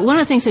 But one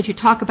of the things that you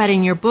talk about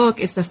in your book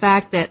is the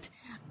fact that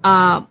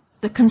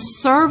the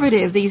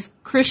conservative, these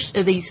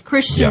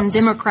Christian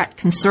Democrat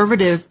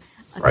conservative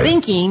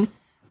thinking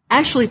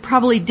actually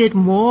probably did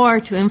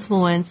more to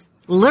influence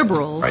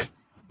liberals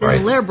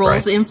than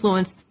liberals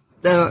influenced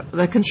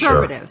the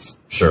conservatives.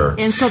 Sure.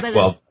 And so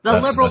that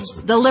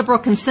the liberal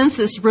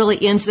consensus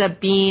really ends up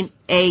being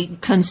a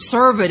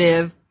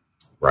conservative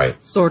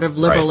sort of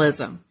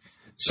liberalism.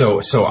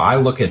 So I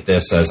look at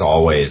this as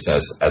always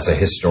as a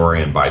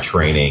historian by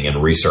training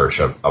and research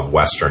of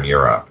Western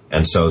Europe.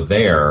 And so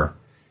there,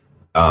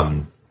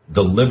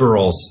 the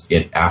liberals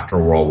after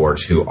World War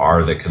II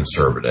are the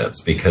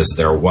conservatives because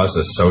there was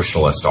a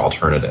socialist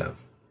alternative.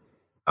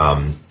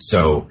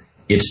 So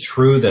it's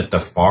true that the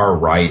far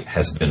right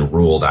has been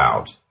ruled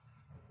out.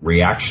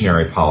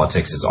 Reactionary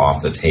politics is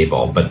off the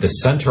table, but the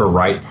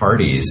center-right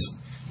parties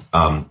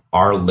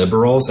are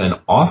liberals, and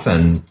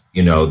often,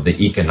 the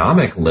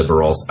economic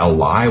liberals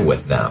ally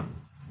with them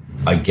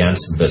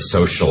against the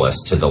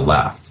socialists to the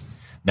left.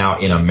 Now,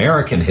 in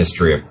American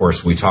history, of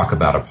course, we talk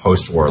about a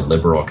post-war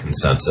liberal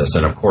consensus,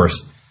 and of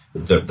course,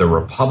 the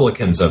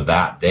Republicans of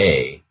that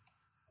day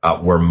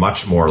were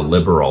much more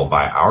liberal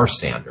by our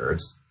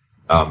standards.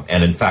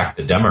 And in fact,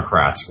 the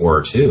Democrats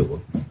were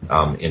too,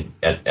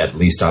 at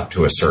least up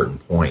to a certain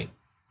point.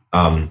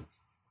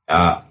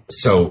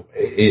 So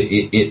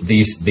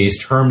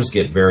these terms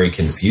get very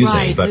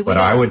confusing. But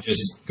I would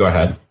just go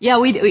ahead. Yeah,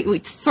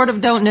 we sort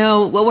of don't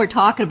know what we're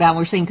talking about.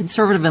 We're saying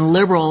conservative and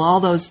liberal. All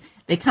those,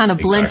 they kind of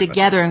blend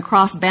together and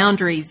cross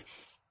boundaries.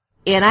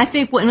 And I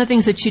think one of the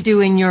things that you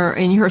do in your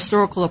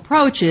historical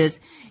approach is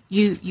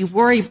you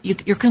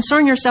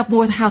concern yourself more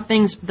with how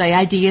the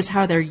ideas,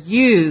 how they're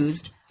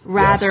used,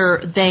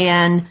 rather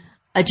than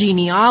a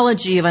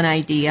genealogy of an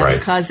idea,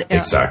 because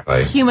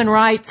human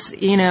rights,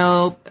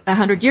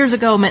 100 years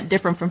ago meant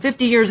different from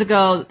 50 years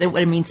ago than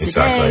what it means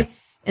today.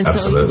 And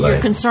so you're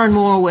concerned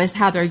more with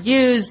how they're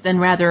used than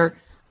rather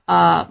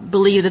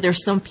believe that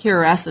there's some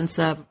pure essence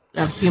of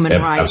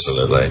human rights.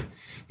 Absolutely.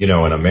 In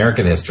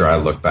American history, I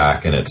look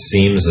back and it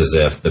seems as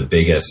if the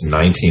biggest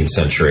 19th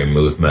century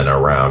movement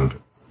around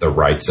the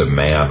rights of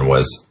man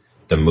was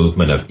the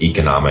movement of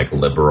economic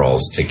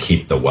liberals to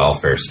keep the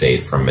welfare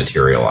state from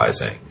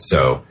materializing.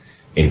 So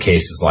in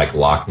cases like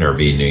Lochner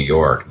v. New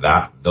York,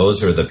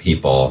 those are the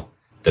people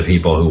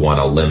who want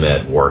to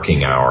limit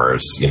working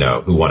hours,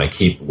 who want to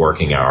keep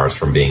working hours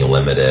from being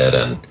limited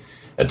and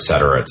et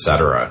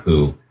cetera,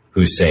 who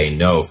say,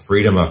 no,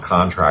 freedom of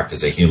contract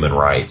is a human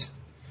right.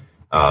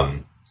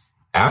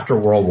 After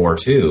World War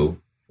II,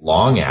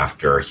 long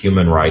after,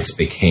 human rights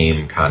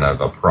became kind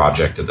of a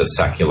project of the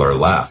secular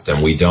left.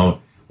 And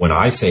when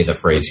I say the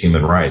phrase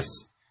human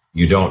rights,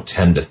 you don't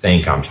tend to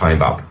think I'm talking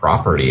about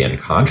property and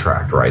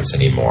contract rights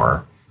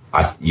anymore.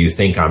 You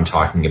think I'm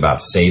talking about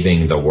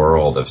saving the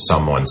world of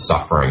someone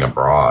suffering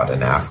abroad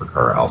in Africa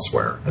or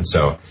elsewhere. And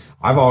so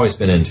I've always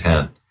been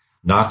intent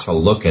not to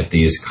look at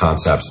these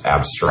concepts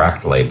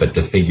abstractly, but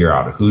to figure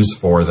out who's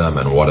for them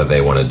and what do they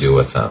want to do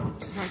with them.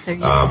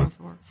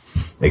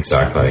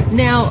 Exactly.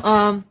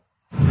 Now,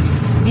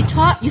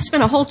 you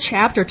spent a whole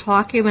chapter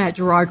talking about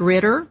Gerhard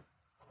Ritter.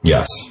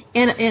 Yes.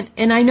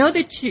 And I know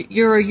that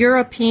you're a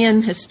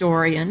European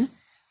historian,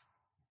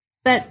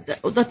 but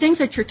the things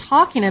that you're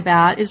talking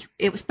about is,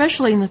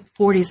 especially in the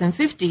 40s and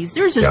 50s,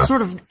 there's this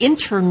sort of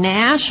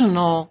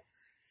international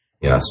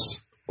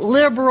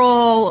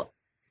liberal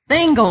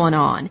thing going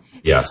on.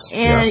 Yes.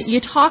 And you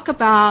talk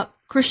about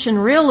Christian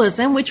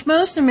realism, which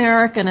most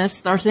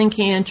Americanists are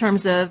thinking in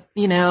terms of,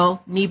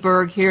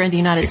 Niebuhr here in the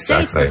United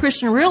States. But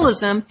Christian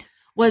realism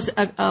was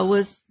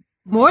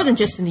more than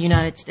just in the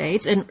United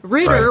States, and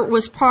Ritter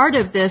was part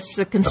of this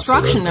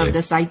construction of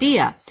this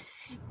idea.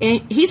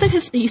 And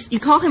you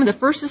call him the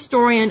first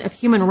historian of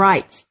human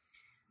rights.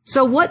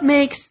 So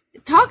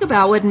talk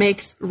about what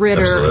makes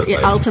Ritter Absolutely.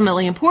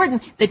 ultimately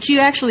important, that you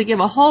actually give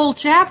a whole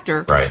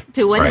chapter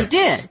to what he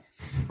did.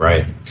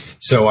 Right.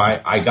 So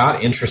I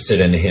got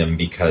interested in him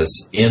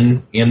because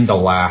in the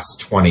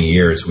last 20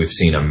 years, we've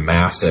seen a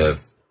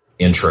massive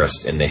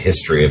interest in the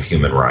history of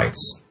human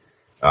rights.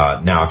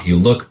 Now, if you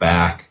look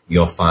back,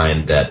 you'll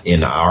find that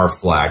in our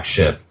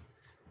flagship,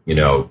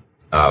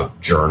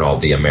 journal,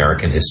 the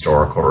American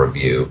Historical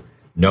Review,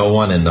 no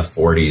one in the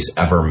 40s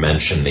ever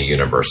mentioned the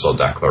Universal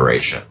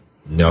Declaration.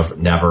 No,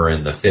 never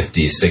in the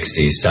 50s,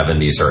 60s,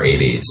 70s, or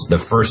 80s. The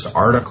first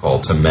article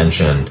to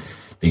mention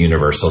the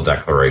Universal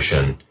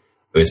Declaration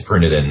was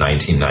printed in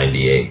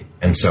 1998.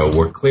 And so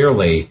we're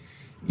clearly,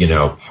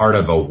 part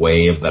of a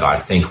wave that I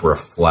think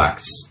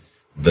reflects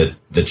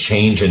the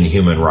change in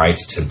human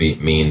rights to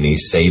mean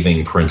these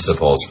saving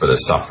principles for the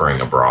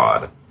suffering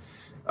abroad.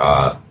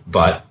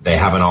 But they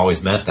haven't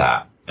always meant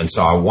that. And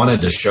so I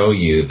wanted to show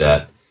you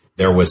that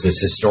there was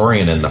this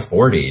historian in the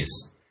 40s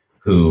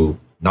who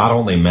not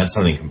only meant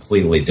something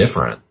completely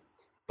different,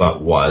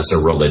 but was a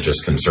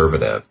religious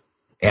conservative.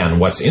 And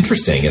what's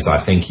interesting, as I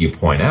think you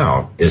point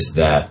out, is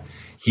that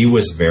he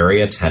was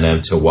very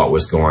attentive to what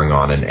was going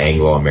on in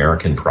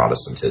Anglo-American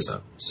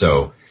Protestantism.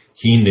 So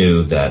he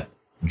knew that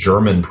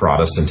German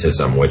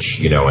Protestantism, which,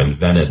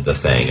 invented the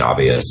thing,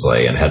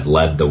 obviously, and had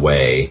led the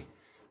way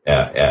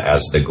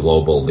as the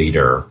global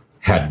leader,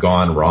 had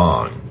gone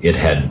wrong. It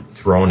had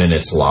thrown in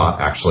its lot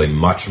actually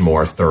much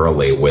more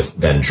thoroughly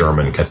than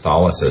German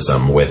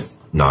Catholicism with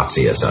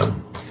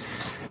Nazism.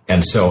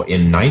 And so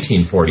in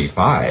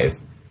 1945,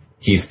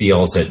 he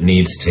feels it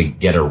needs to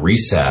get a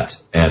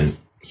reset, and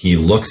he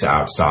looks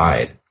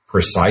outside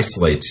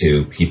precisely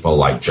to people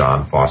like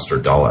John Foster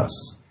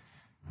Dulles,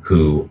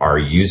 who are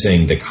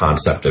using the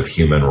concept of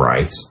human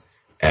rights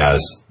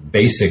as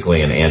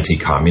basically an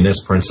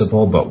anti-communist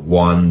principle, but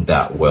one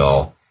that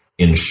will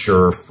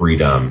ensure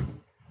freedom,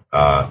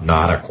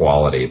 not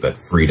equality, but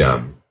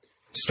freedom,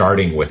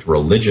 starting with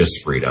religious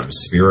freedom,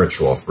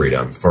 spiritual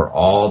freedom, for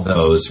all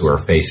those who are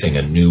facing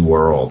a new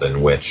world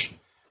in which,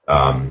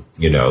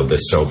 the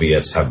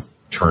Soviets have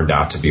turned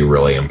out to be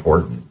really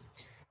important.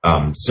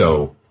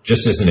 So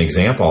just as an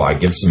example, I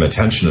give some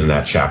attention in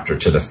that chapter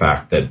to the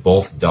fact that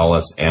both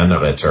Dulles and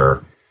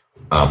Ritter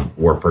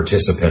were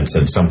participants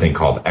in something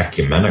called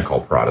ecumenical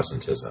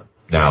Protestantism.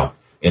 Now,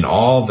 in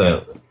all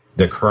the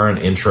current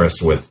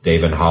interest with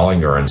David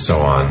Hollinger and so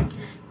on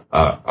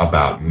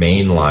about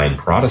mainline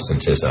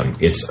Protestantism,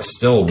 it's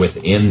still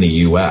within the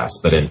U.S.,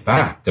 but in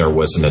fact, there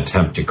was an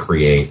attempt to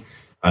create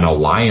an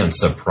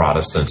alliance of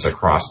Protestants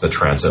across the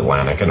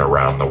transatlantic and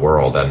around the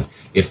world, and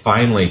it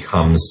finally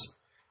comes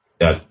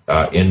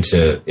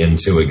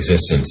into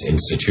existence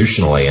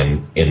institutionally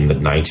in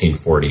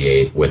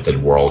 1948 with the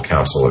World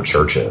Council of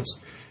Churches.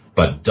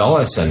 But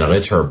Dulles and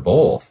Ritter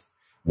both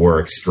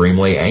were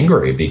extremely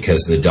angry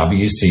because the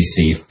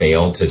WCC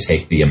failed to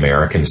take the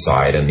American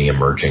side in the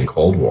emerging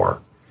Cold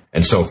War.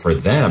 And so for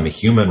them,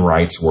 human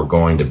rights were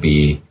going to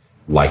be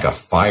like a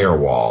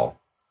firewall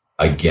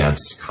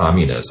against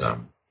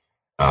communism.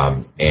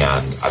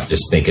 And I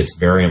just think it's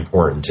very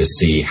important to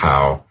see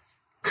how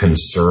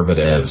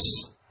conservatives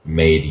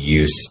made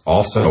use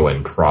also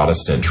in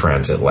Protestant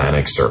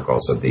transatlantic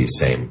circles of these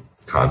same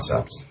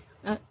concepts.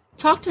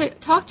 Talk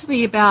to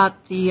me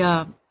about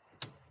the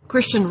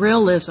Christian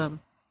realism.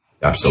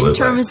 Absolutely. In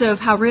terms of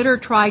how Ritter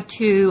tried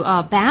to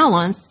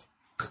balance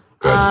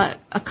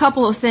a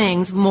couple of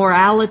things: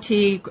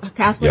 morality,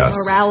 Catholic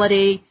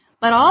morality,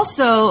 but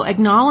also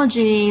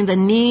acknowledging the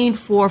need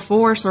for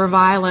force or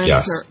violence.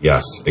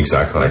 Yes,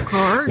 exactly.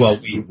 Well,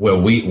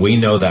 we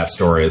know that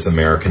story as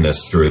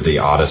Americanists through the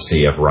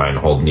Odyssey of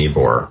Reinhold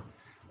Niebuhr.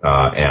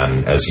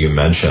 And as you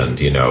mentioned,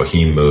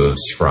 he moves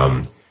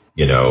from,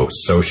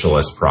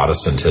 socialist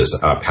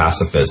Protestantism,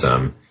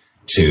 pacifism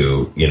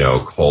to,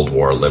 Cold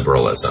War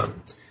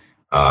liberalism.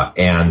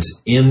 And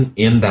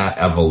in that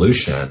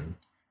evolution,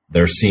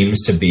 there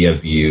seems to be a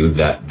view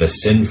that the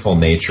sinful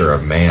nature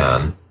of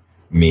man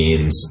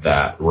means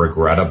that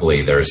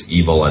regrettably there's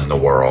evil in the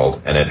world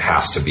and it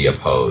has to be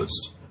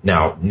opposed.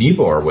 Now,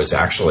 Niebuhr was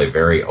actually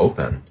very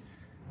open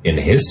in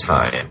his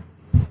time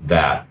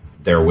that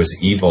there was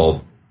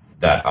evil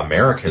that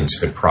Americans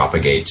could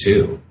propagate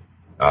too.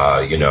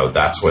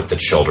 That's what the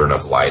children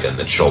of light and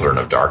the children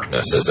of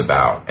darkness is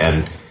about.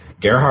 And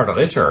Gerhard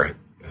Ritter,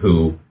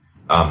 who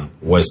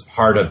was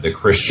part of the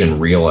Christian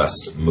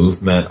realist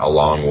movement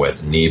along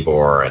with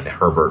Niebuhr and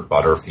Herbert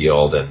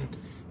Butterfield in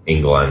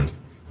England,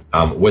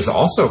 was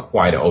also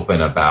quite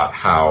open about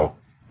how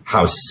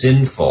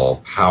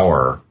sinful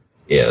power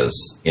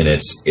is in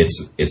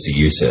its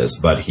uses.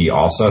 But he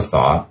also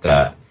thought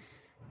that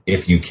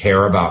if you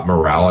care about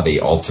morality,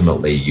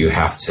 ultimately you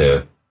have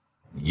to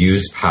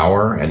use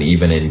power and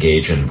even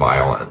engage in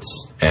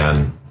violence.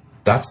 And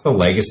that's the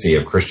legacy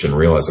of Christian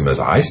realism as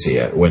I see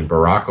it. When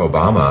Barack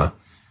Obama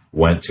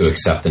went to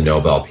accept the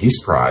Nobel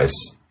Peace Prize,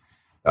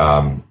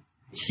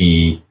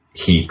 he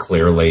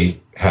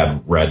clearly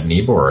had read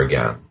Niebuhr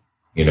again.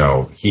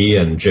 He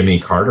and Jimmy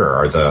Carter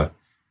are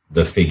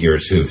the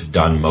figures who've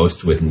done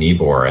most with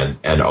Niebuhr and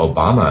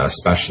Obama,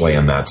 especially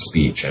in that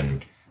speech.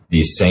 And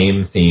these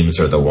same themes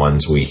are the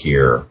ones we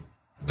hear.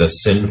 The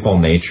sinful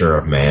nature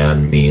of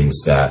man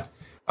means that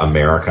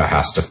America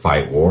has to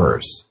fight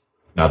wars.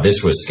 Now,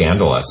 this was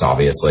scandalous,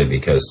 obviously,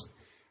 because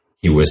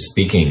he was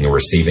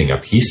receiving a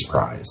peace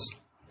prize.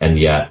 And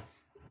yet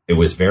it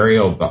was very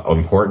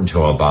important to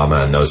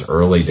Obama in those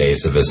early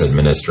days of his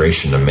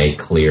administration to make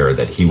clear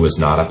that he was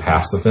not a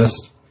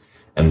pacifist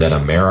and that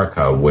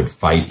America would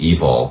fight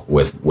evil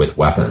with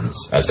weapons,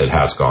 as it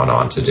has gone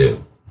on to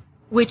do.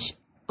 Which,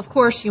 of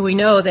course, we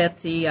know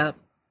that the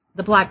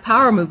Black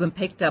Power movement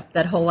picked up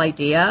that whole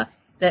idea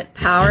that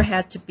power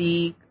had to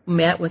be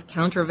met with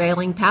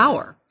countervailing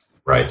power.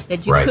 Right.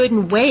 That you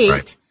couldn't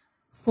wait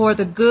for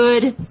the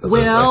good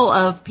will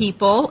of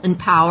people in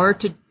power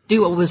to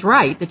do what was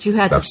right, that you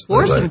had to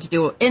force them to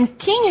do it. And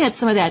King had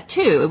some of that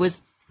too. It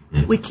was,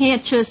 we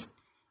can't just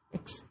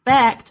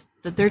expect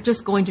that they're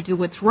just going to do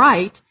what's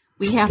right.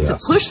 We have to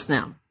push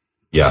them.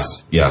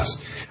 Yes.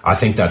 I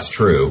think that's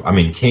true. I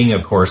mean, King,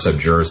 of course,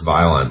 abjures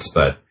violence,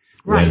 but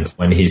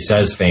when he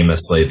says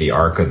famously, the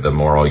arc of the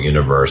moral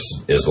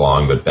universe is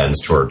long but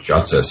bends toward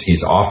justice,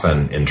 he's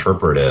often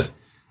interpreted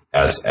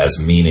as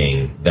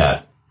meaning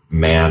that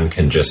man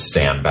can just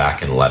stand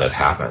back and let it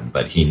happen.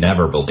 But he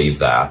never believed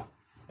that.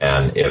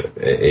 And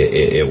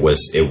it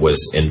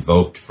was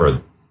invoked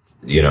for,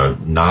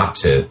 not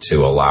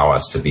to allow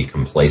us to be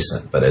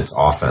complacent, but it's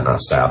often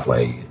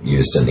sadly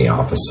used in the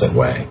opposite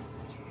way.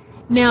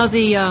 Now,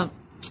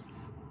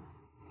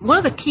 one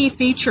of the key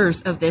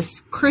features of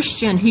this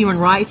Christian human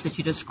rights that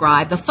you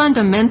described, the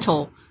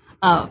fundamental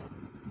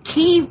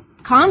key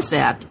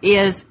concept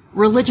is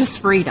religious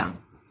freedom.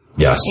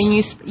 Yes. And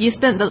you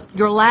spent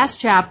your last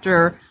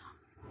chapter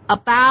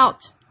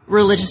about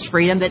religious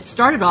freedom that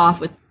started off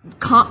with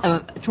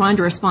trying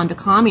to respond to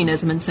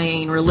communism and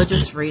saying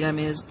religious freedom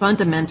is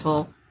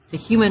fundamental to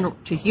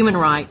human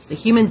rights, to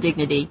human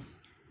dignity,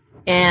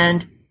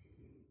 and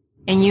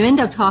you end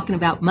up talking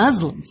about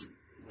Muslims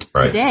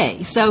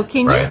today. So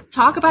can you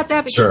talk about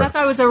that? Because I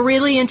thought it was a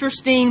really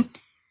interesting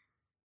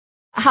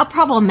how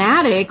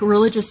problematic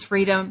religious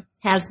freedom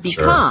has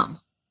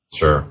become.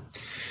 Sure.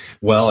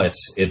 Well,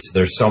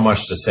 there's so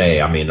much to say.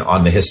 I mean,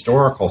 on the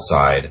historical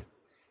side,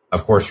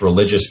 of course,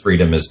 religious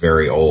freedom is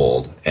very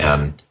old,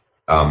 and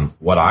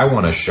what I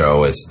want to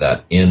show is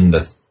that in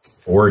the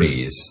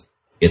 40s,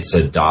 it's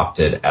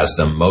adopted as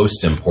the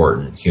most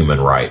important human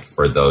right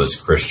for those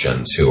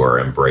Christians who are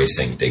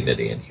embracing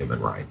dignity and human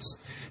rights.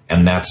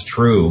 And that's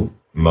true,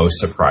 most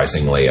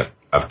surprisingly,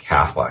 of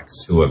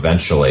Catholics, who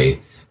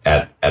eventually,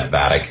 at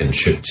Vatican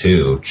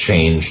II,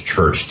 changed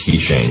church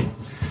teaching.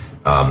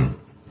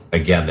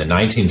 Again, the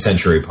 19th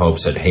century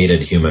popes had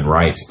hated human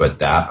rights, but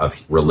that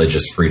of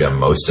religious freedom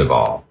most of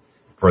all.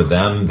 For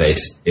them,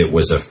 it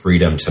was a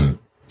freedom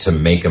to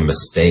make a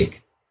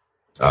mistake.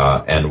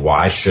 And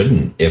why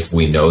shouldn't, if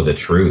we know the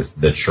truth,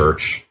 the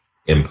church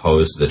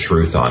impose the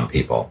truth on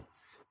people?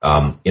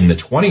 In the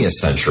 20th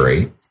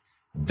century,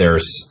 there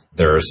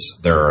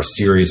are a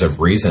series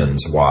of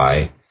reasons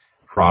why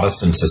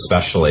Protestants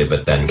especially,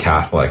 but then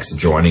Catholics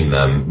joining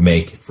them,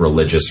 make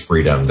religious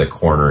freedom the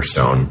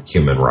cornerstone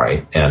human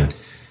right. And,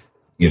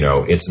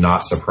 it's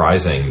not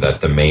surprising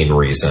that the main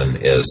reason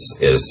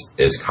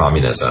is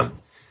communism.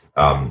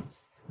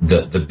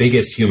 The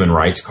biggest human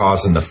rights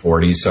cause in the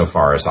 40s, so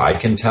far as I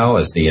can tell,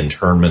 is the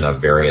internment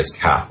of various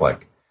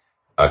Catholic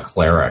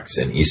clerics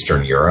in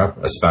Eastern Europe,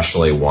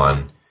 especially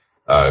one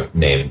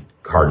named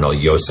Cardinal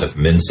Joseph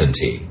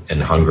Mindszenty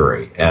in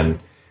Hungary. And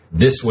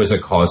this was a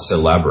cause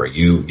célèbre.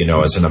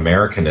 As an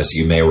Americanist,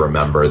 you may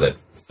remember that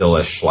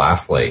Phyllis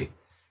Schlafly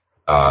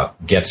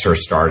gets her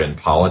start in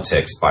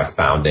politics by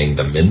founding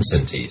the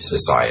Mindszenty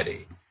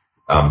Society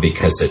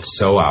because it's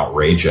so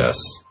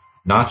outrageous.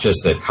 Not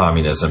just that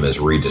communism is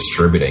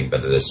redistributing,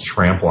 but that it's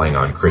trampling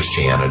on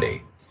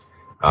Christianity.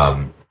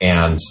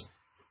 And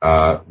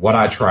what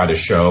I try to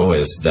show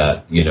is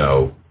that,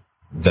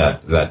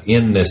 that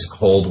in this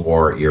Cold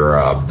War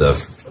era of the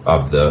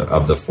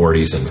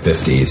 40s and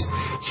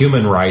 50s,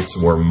 human rights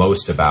were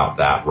most about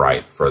that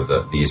right for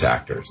these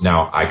actors.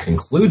 Now, I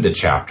conclude the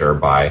chapter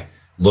by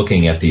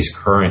looking at these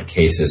current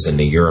cases in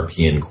the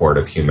European Court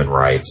of Human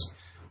Rights,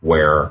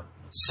 where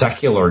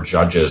secular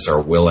judges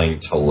are willing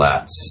to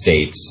let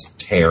states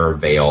tear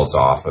veils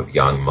off of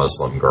young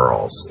Muslim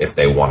girls if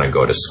they want to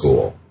go to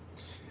school.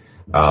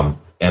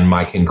 And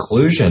my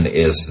conclusion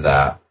is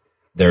that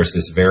there's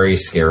this very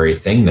scary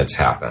thing that's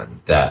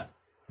happened, that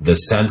the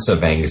sense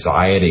of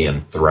anxiety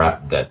and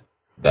threat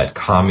that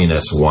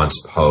communists once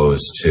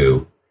posed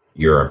to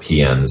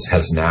Europeans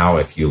has now,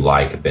 if you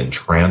like, been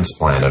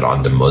transplanted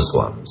onto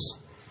Muslims,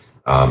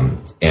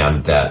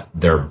 and that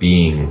they're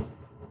being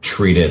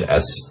treated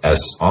as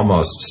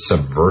almost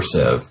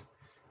subversive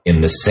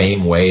in the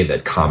same way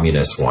that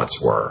communists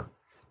once were.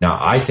 Now,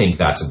 I think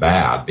that's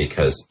bad,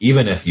 because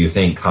even if you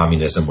think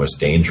communism was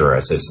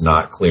dangerous, it's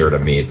not clear to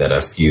me that a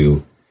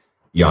few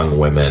young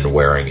women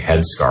wearing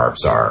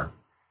headscarves are.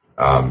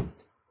 And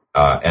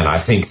I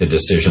think the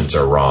decisions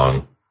are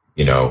wrong,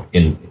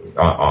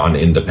 on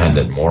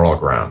independent moral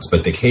grounds.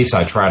 But the case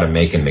I try to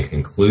make in the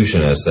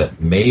conclusion is that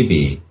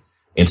maybe,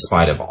 in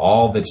spite of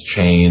all that's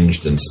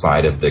changed, in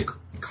spite of the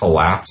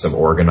collapse of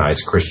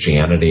organized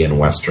Christianity in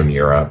Western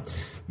Europe,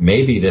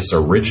 maybe this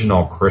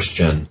original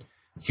Christian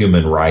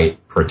human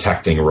right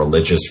protecting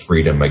religious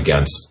freedom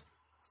against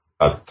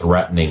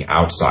threatening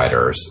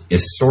outsiders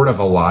is sort of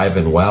alive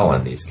and well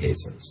in these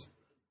cases.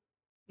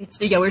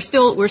 We're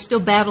still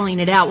battling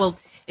it out. Well,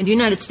 in the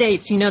United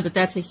States, you know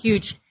that's a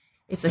huge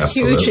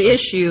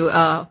issue.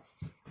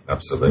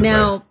 Absolutely.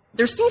 Now,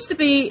 there seems to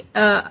be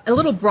a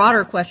little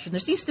broader question. There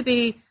seems to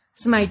be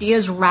some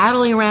ideas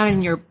rattling around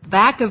in your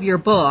back of your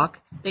book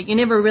that you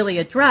never really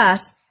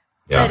address,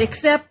 but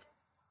except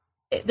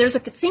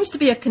it seems to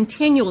be a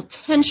continual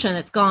tension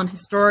that's gone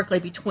historically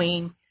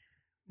between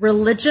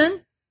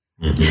religion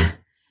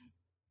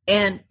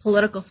and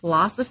political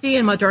philosophy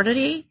and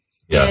modernity.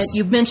 Yes. And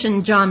you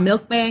mentioned John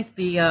Milbank,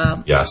 the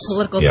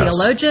political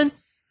theologian,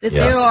 that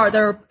there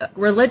are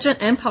religion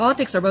and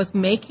politics are both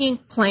making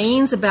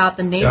claims about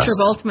the nature of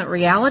ultimate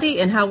reality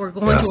and how we're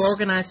going to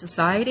organize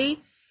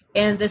society.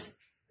 And this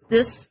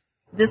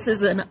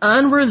is an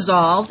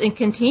unresolved and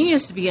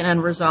continues to be an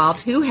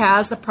unresolved. Who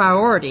has the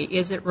priority?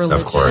 Is it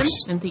religion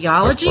and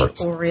theology,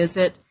 or is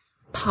it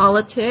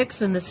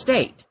politics and the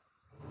state?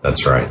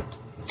 That's right.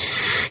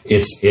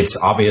 It's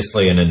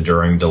obviously an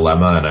enduring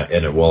dilemma,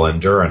 and it will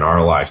endure in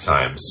our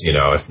lifetimes,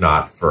 if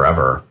not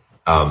forever.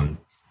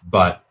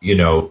 But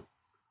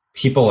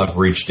people have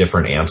reached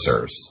different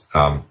answers.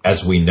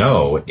 As we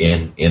know,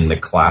 in the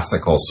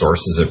classical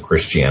sources of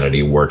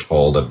Christianity, we're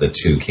told of the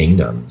two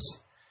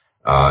kingdoms,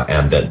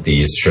 and that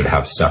these should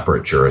have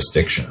separate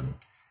jurisdiction.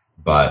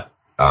 But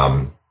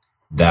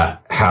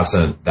that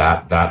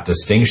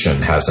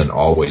distinction hasn't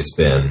always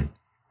been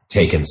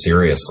taken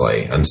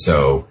seriously, and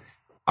so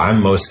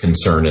I'm most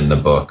concerned in the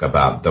book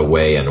about the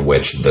way in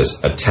which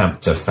this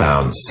attempt to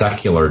found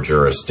secular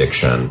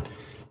jurisdiction,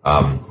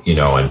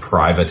 and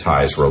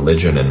privatize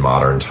religion in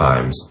modern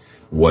times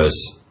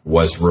was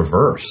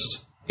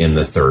reversed in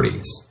the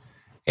 30s.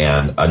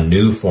 And a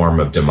new form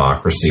of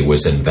democracy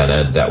was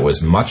invented that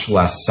was much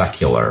less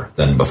secular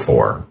than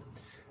before.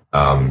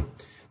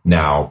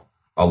 Now,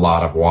 a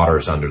lot of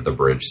water's under the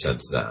bridge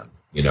since then.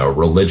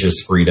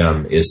 Religious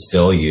freedom is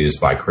still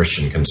used by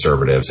Christian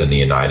conservatives in the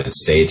United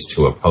States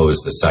to oppose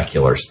the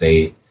secular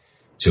state,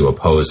 to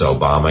oppose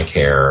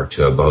Obamacare,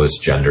 to oppose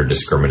gender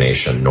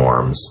discrimination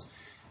norms.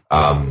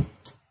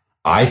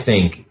 I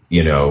think,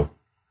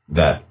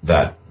 that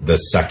the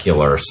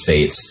secular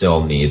state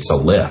still needs a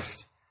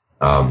lift.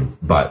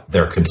 But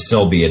there could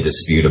still be a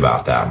dispute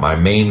about that. My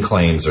main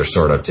claims are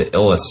sort of to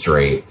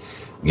illustrate,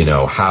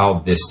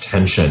 how this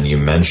tension you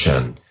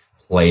mentioned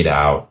played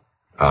out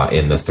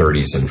in the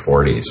 30s and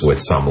 40s with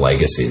some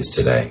legacies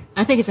today.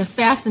 I think it's a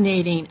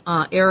fascinating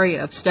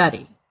area of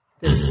study,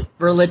 this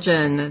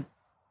religion and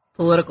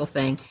political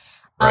thing.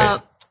 Right.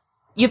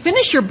 You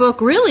finish your book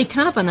really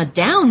kind of on a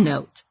down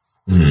note.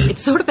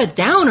 It's sort of a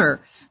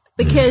downer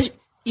because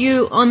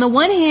you, on the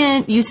one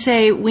hand, you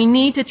say we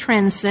need to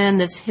transcend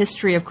this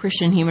history of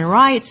Christian human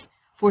rights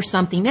for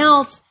something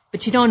else,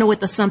 but you don't know what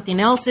the something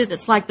else is.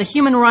 It's like the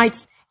human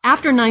rights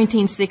after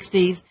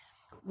 1960s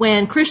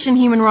when Christian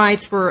human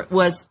rights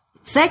was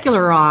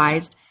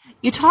secularized.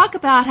 You talk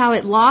about how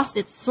it lost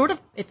its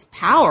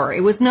power.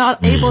 It was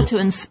not able to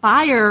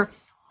inspire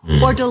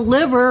or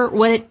deliver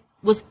what it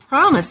was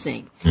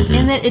promising,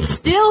 and that it's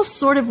still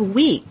sort of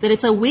weak, that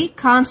it's a weak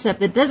concept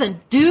that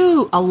doesn't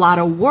do a lot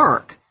of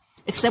work,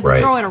 except we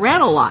throw it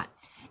around a lot.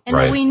 And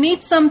that we need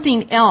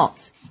something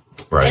else.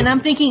 Right. And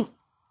I'm thinking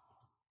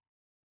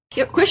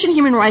Christian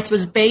human rights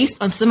was based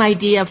on some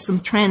idea of some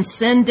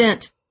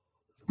transcendent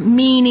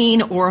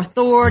meaning or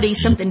authority,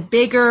 something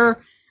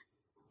bigger.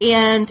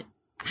 And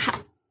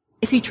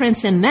if you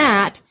transcend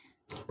that,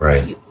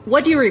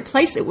 what do you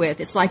replace it with?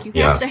 It's like you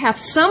have to have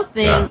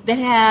something that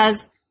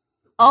has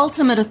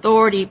ultimate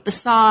authority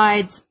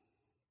besides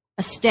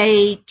a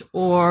state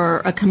or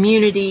a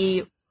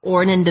community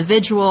or an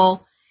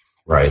individual.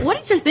 Right. What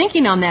is your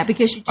thinking on that?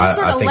 Because you just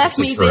sort of left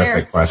me there. I think it's a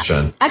terrific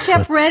question.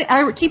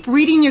 I keep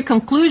reading your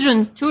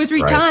conclusion 2 or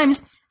 3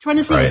 times, trying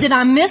to see, did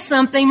I miss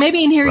something?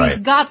 Maybe in here he's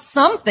got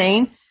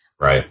something.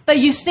 Right. But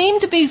you seem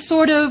to be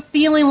sort of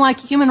feeling like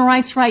human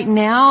rights right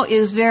now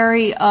is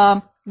very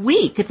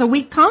weak. It's a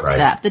weak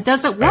concept that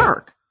doesn't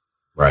work.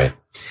 Right.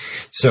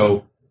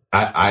 So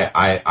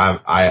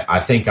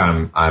I think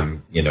I'm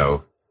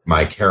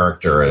my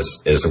character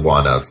is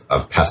one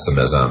of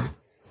pessimism.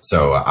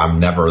 So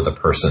I'm never the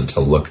person to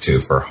look to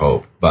for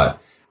hope,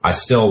 but I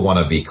still want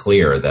to be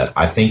clear that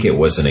I think it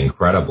was an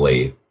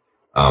incredibly,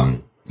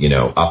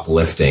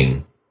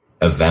 uplifting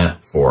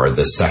event for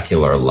the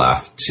secular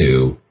left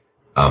to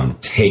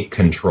take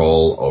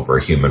control over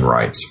human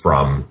rights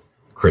from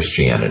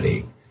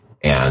Christianity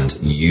and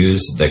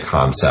use the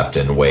concept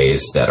in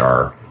ways that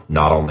are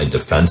not only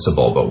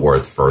defensible but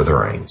worth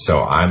furthering.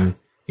 So I'm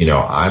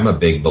a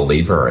big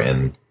believer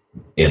in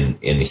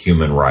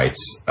human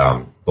rights,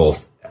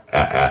 both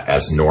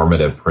as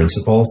normative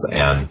principles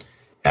and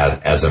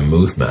as a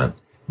movement.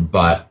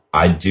 But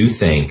I do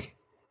think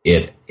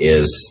it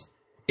is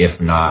if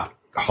not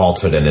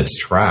halted in its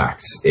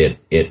tracks,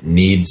 it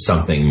needs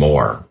something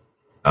more.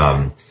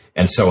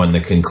 And so in the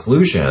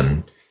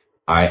conclusion,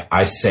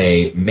 I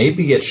say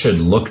maybe it should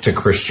look to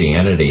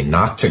Christianity,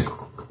 not to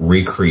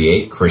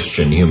recreate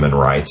Christian human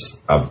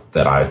rights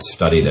that I've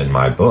studied in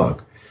my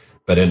book,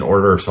 but in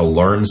order to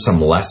learn some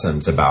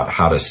lessons about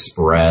how to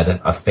spread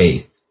a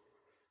faith,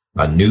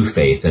 a new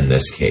faith in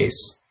this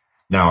case.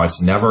 Now,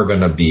 it's never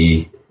going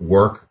to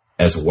work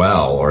as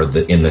well or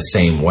in the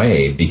same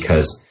way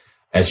because,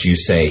 as you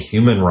say,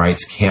 human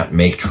rights can't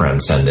make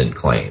transcendent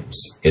claims.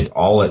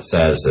 All it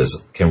says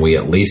is, can we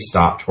at least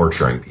stop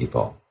torturing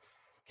people?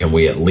 Can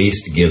we at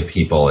least give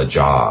people a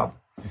job?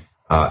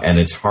 And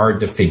it's hard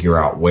to figure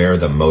out where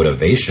the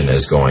motivation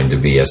is going to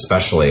be,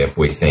 especially if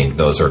we think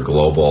those are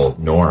global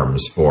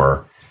norms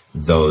for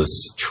those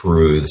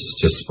truths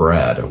to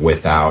spread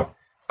without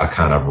a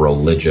kind of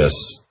religious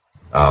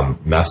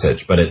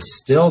message. But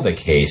it's still the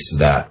case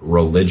that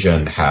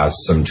religion has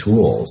some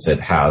tools.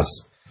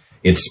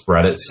 It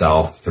spread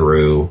itself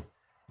through,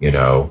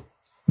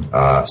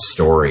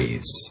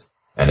 stories,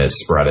 and it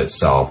spread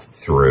itself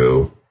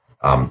through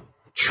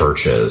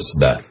churches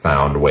that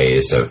found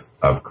ways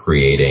of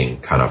creating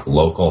kind of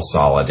local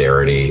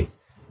solidarity,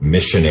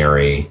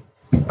 missionary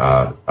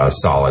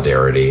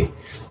solidarity.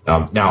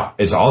 Now,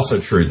 it's also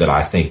true that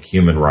I think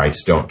human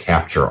rights don't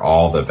capture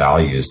all the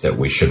values that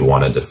we should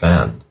want to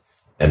defend.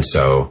 And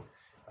so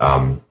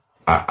I'm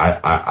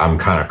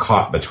kind of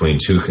caught between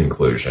two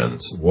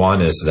conclusions.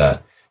 One is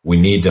that we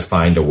need to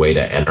find a way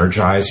to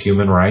energize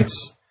human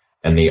rights.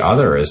 And the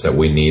other is that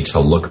we need to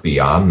look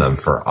beyond them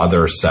for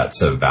other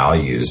sets of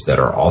values that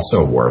are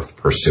also worth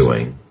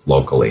pursuing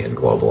locally and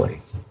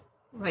globally.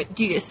 Right.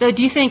 Do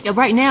you think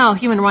right now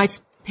human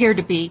rights appear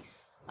to be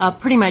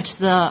pretty much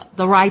the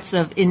rights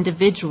of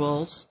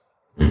individuals?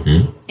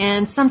 Mm-hmm.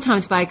 And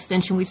sometimes by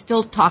extension, we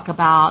still talk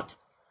about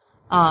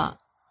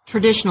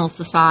traditional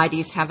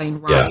societies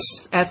having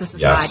rights as a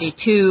society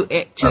to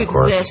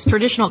exist,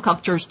 traditional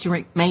cultures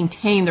to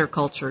maintain their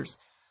cultures.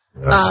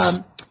 Yes.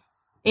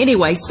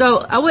 Anyway, so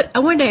I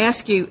wanted to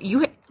ask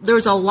you,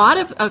 there's a lot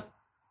of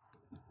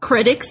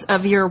critics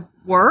of your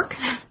work.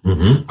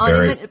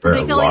 Mm-hmm.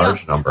 Very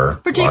large number.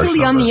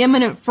 Particularly on the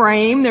Immanent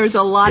Frame, there's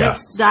a lot of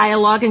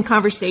dialogue and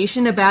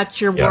conversation about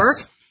your work.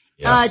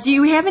 Yes. Do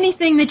you have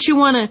anything that you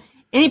want to,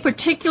 any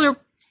particular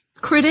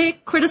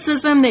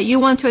criticism that you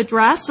want to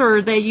address,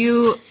 or that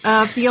you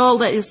feel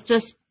that is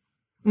just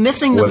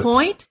missing the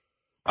point?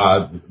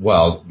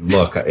 Well,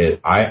 look,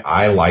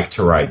 I like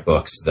to write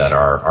books that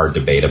are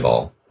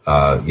debatable,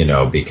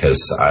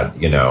 because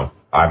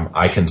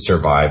I can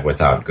survive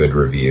without good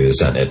reviews,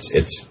 and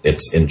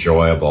it's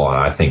enjoyable and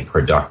I think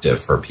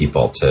productive for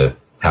people to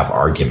have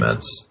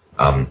arguments.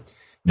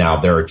 Now,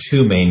 there are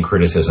two main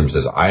criticisms,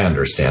 as I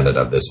understand it,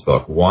 of this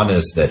book. One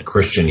is that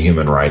Christian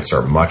human rights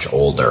are much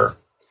older,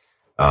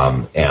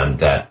 and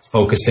that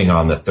focusing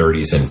on the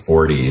 30s and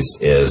 40s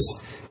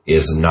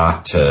is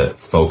not to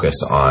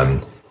focus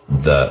on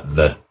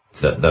the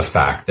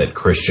fact that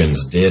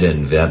Christians did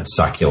invent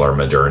secular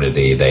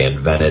modernity. They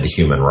invented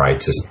human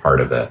rights as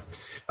part of it.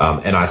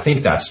 And I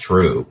think that's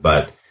true,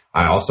 but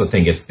I also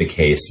think it's the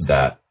case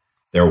that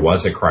there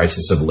was a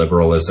crisis of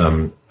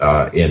liberalism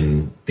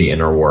in the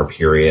interwar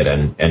period,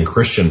 and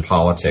Christian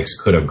politics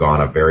could have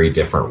gone a very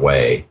different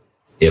way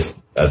if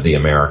the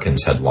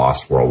Americans had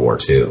lost World War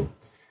II.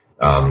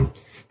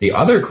 The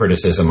other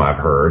criticism I've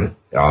heard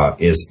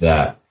is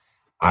that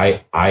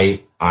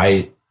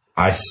I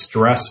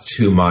stress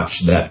too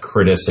much that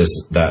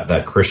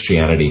that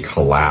Christianity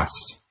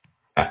collapsed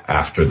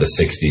after the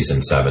 60s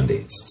and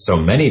 70s. So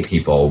many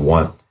people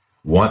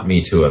want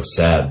me to have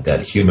said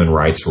that human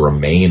rights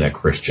remain a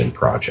Christian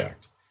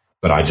project,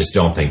 but I just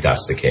don't think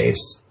that's the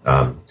case.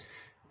 And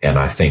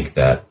I think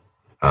that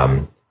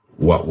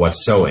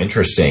what's so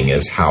interesting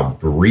is how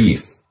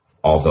brief,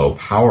 although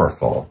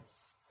powerful,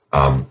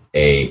 an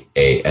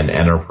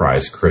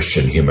enterprise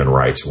Christian human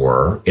rights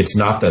were. It's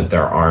not that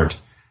there aren't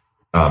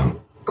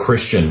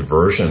Christian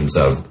versions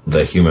of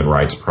the human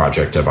rights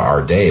project of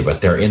our day,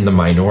 but they're in the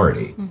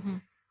minority. Mm-hmm.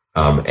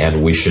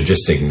 And we should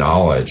just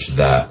acknowledge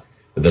that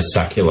the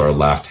secular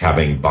left,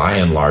 having by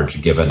and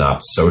large given up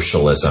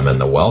socialism and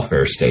the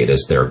welfare state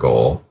as their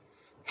goal,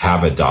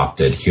 have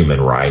adopted human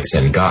rights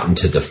and gotten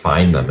to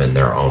define them in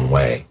their own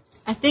way.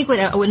 I think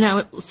when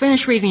I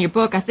finished reading your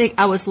book, I think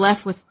I was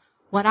left with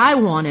what I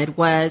wanted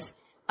was,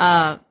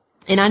 and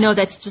I know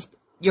that's just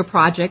your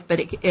project, but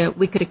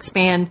we could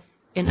expand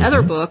in mm-hmm.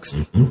 other books,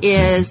 mm-hmm.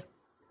 is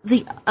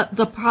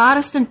the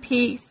Protestant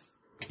peace.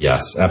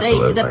 Yes,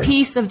 absolutely. The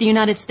peace of the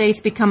United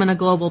States becoming a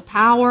global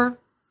power.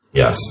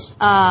 Yes.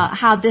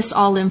 How this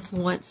all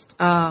influenced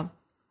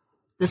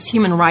this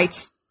human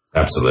rights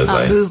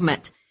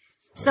movement.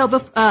 So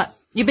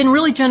you've been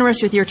really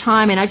generous with your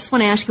time, and I just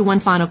want to ask you one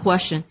final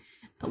question.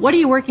 What are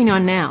you working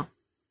on now?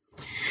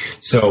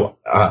 So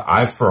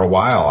for a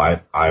while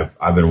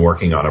I've been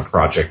working on a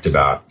project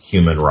about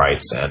human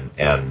rights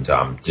and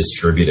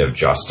distributive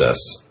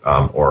justice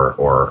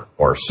or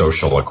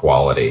social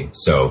equality.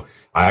 So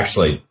I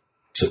actually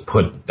to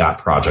put that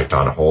project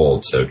on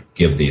hold to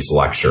give these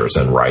lectures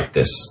and write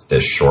this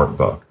short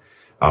book.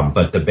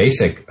 But the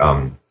basic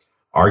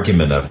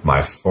argument of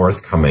my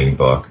forthcoming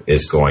book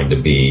is going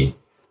to be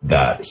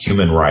that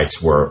human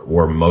rights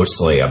were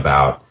mostly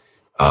about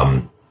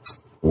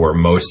were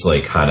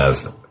mostly kind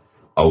of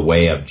a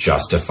way of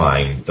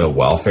justifying the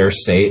welfare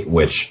state,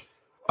 which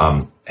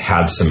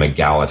had some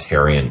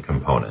egalitarian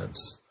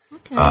components.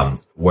 Okay.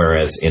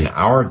 Whereas in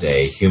our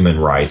day, human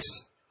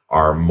rights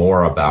are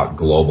more about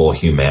global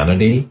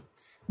humanity,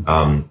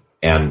 and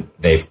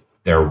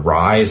their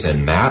rise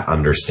in that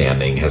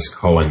understanding has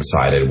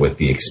coincided with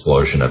the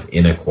explosion of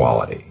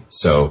inequality.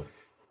 So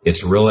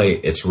it's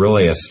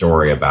really a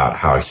story about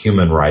how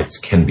human rights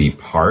can be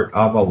part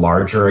of a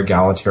larger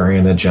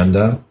egalitarian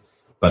agenda,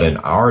 but in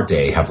our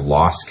day have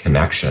lost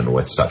connection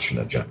with such an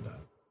agenda.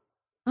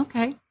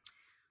 Okay.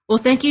 Well,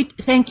 thank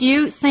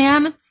you,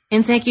 Sam,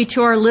 and thank you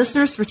to our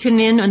listeners for tuning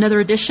in to another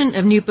edition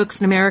of New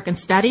Books in American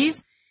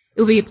Studies.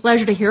 It will be a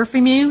pleasure to hear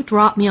from you.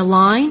 Drop me a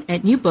line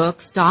at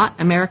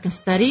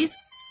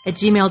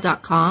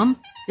newbooks.americanstudies@gmail.com.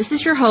 This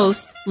is your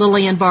host,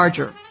 Lillian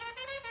Barger.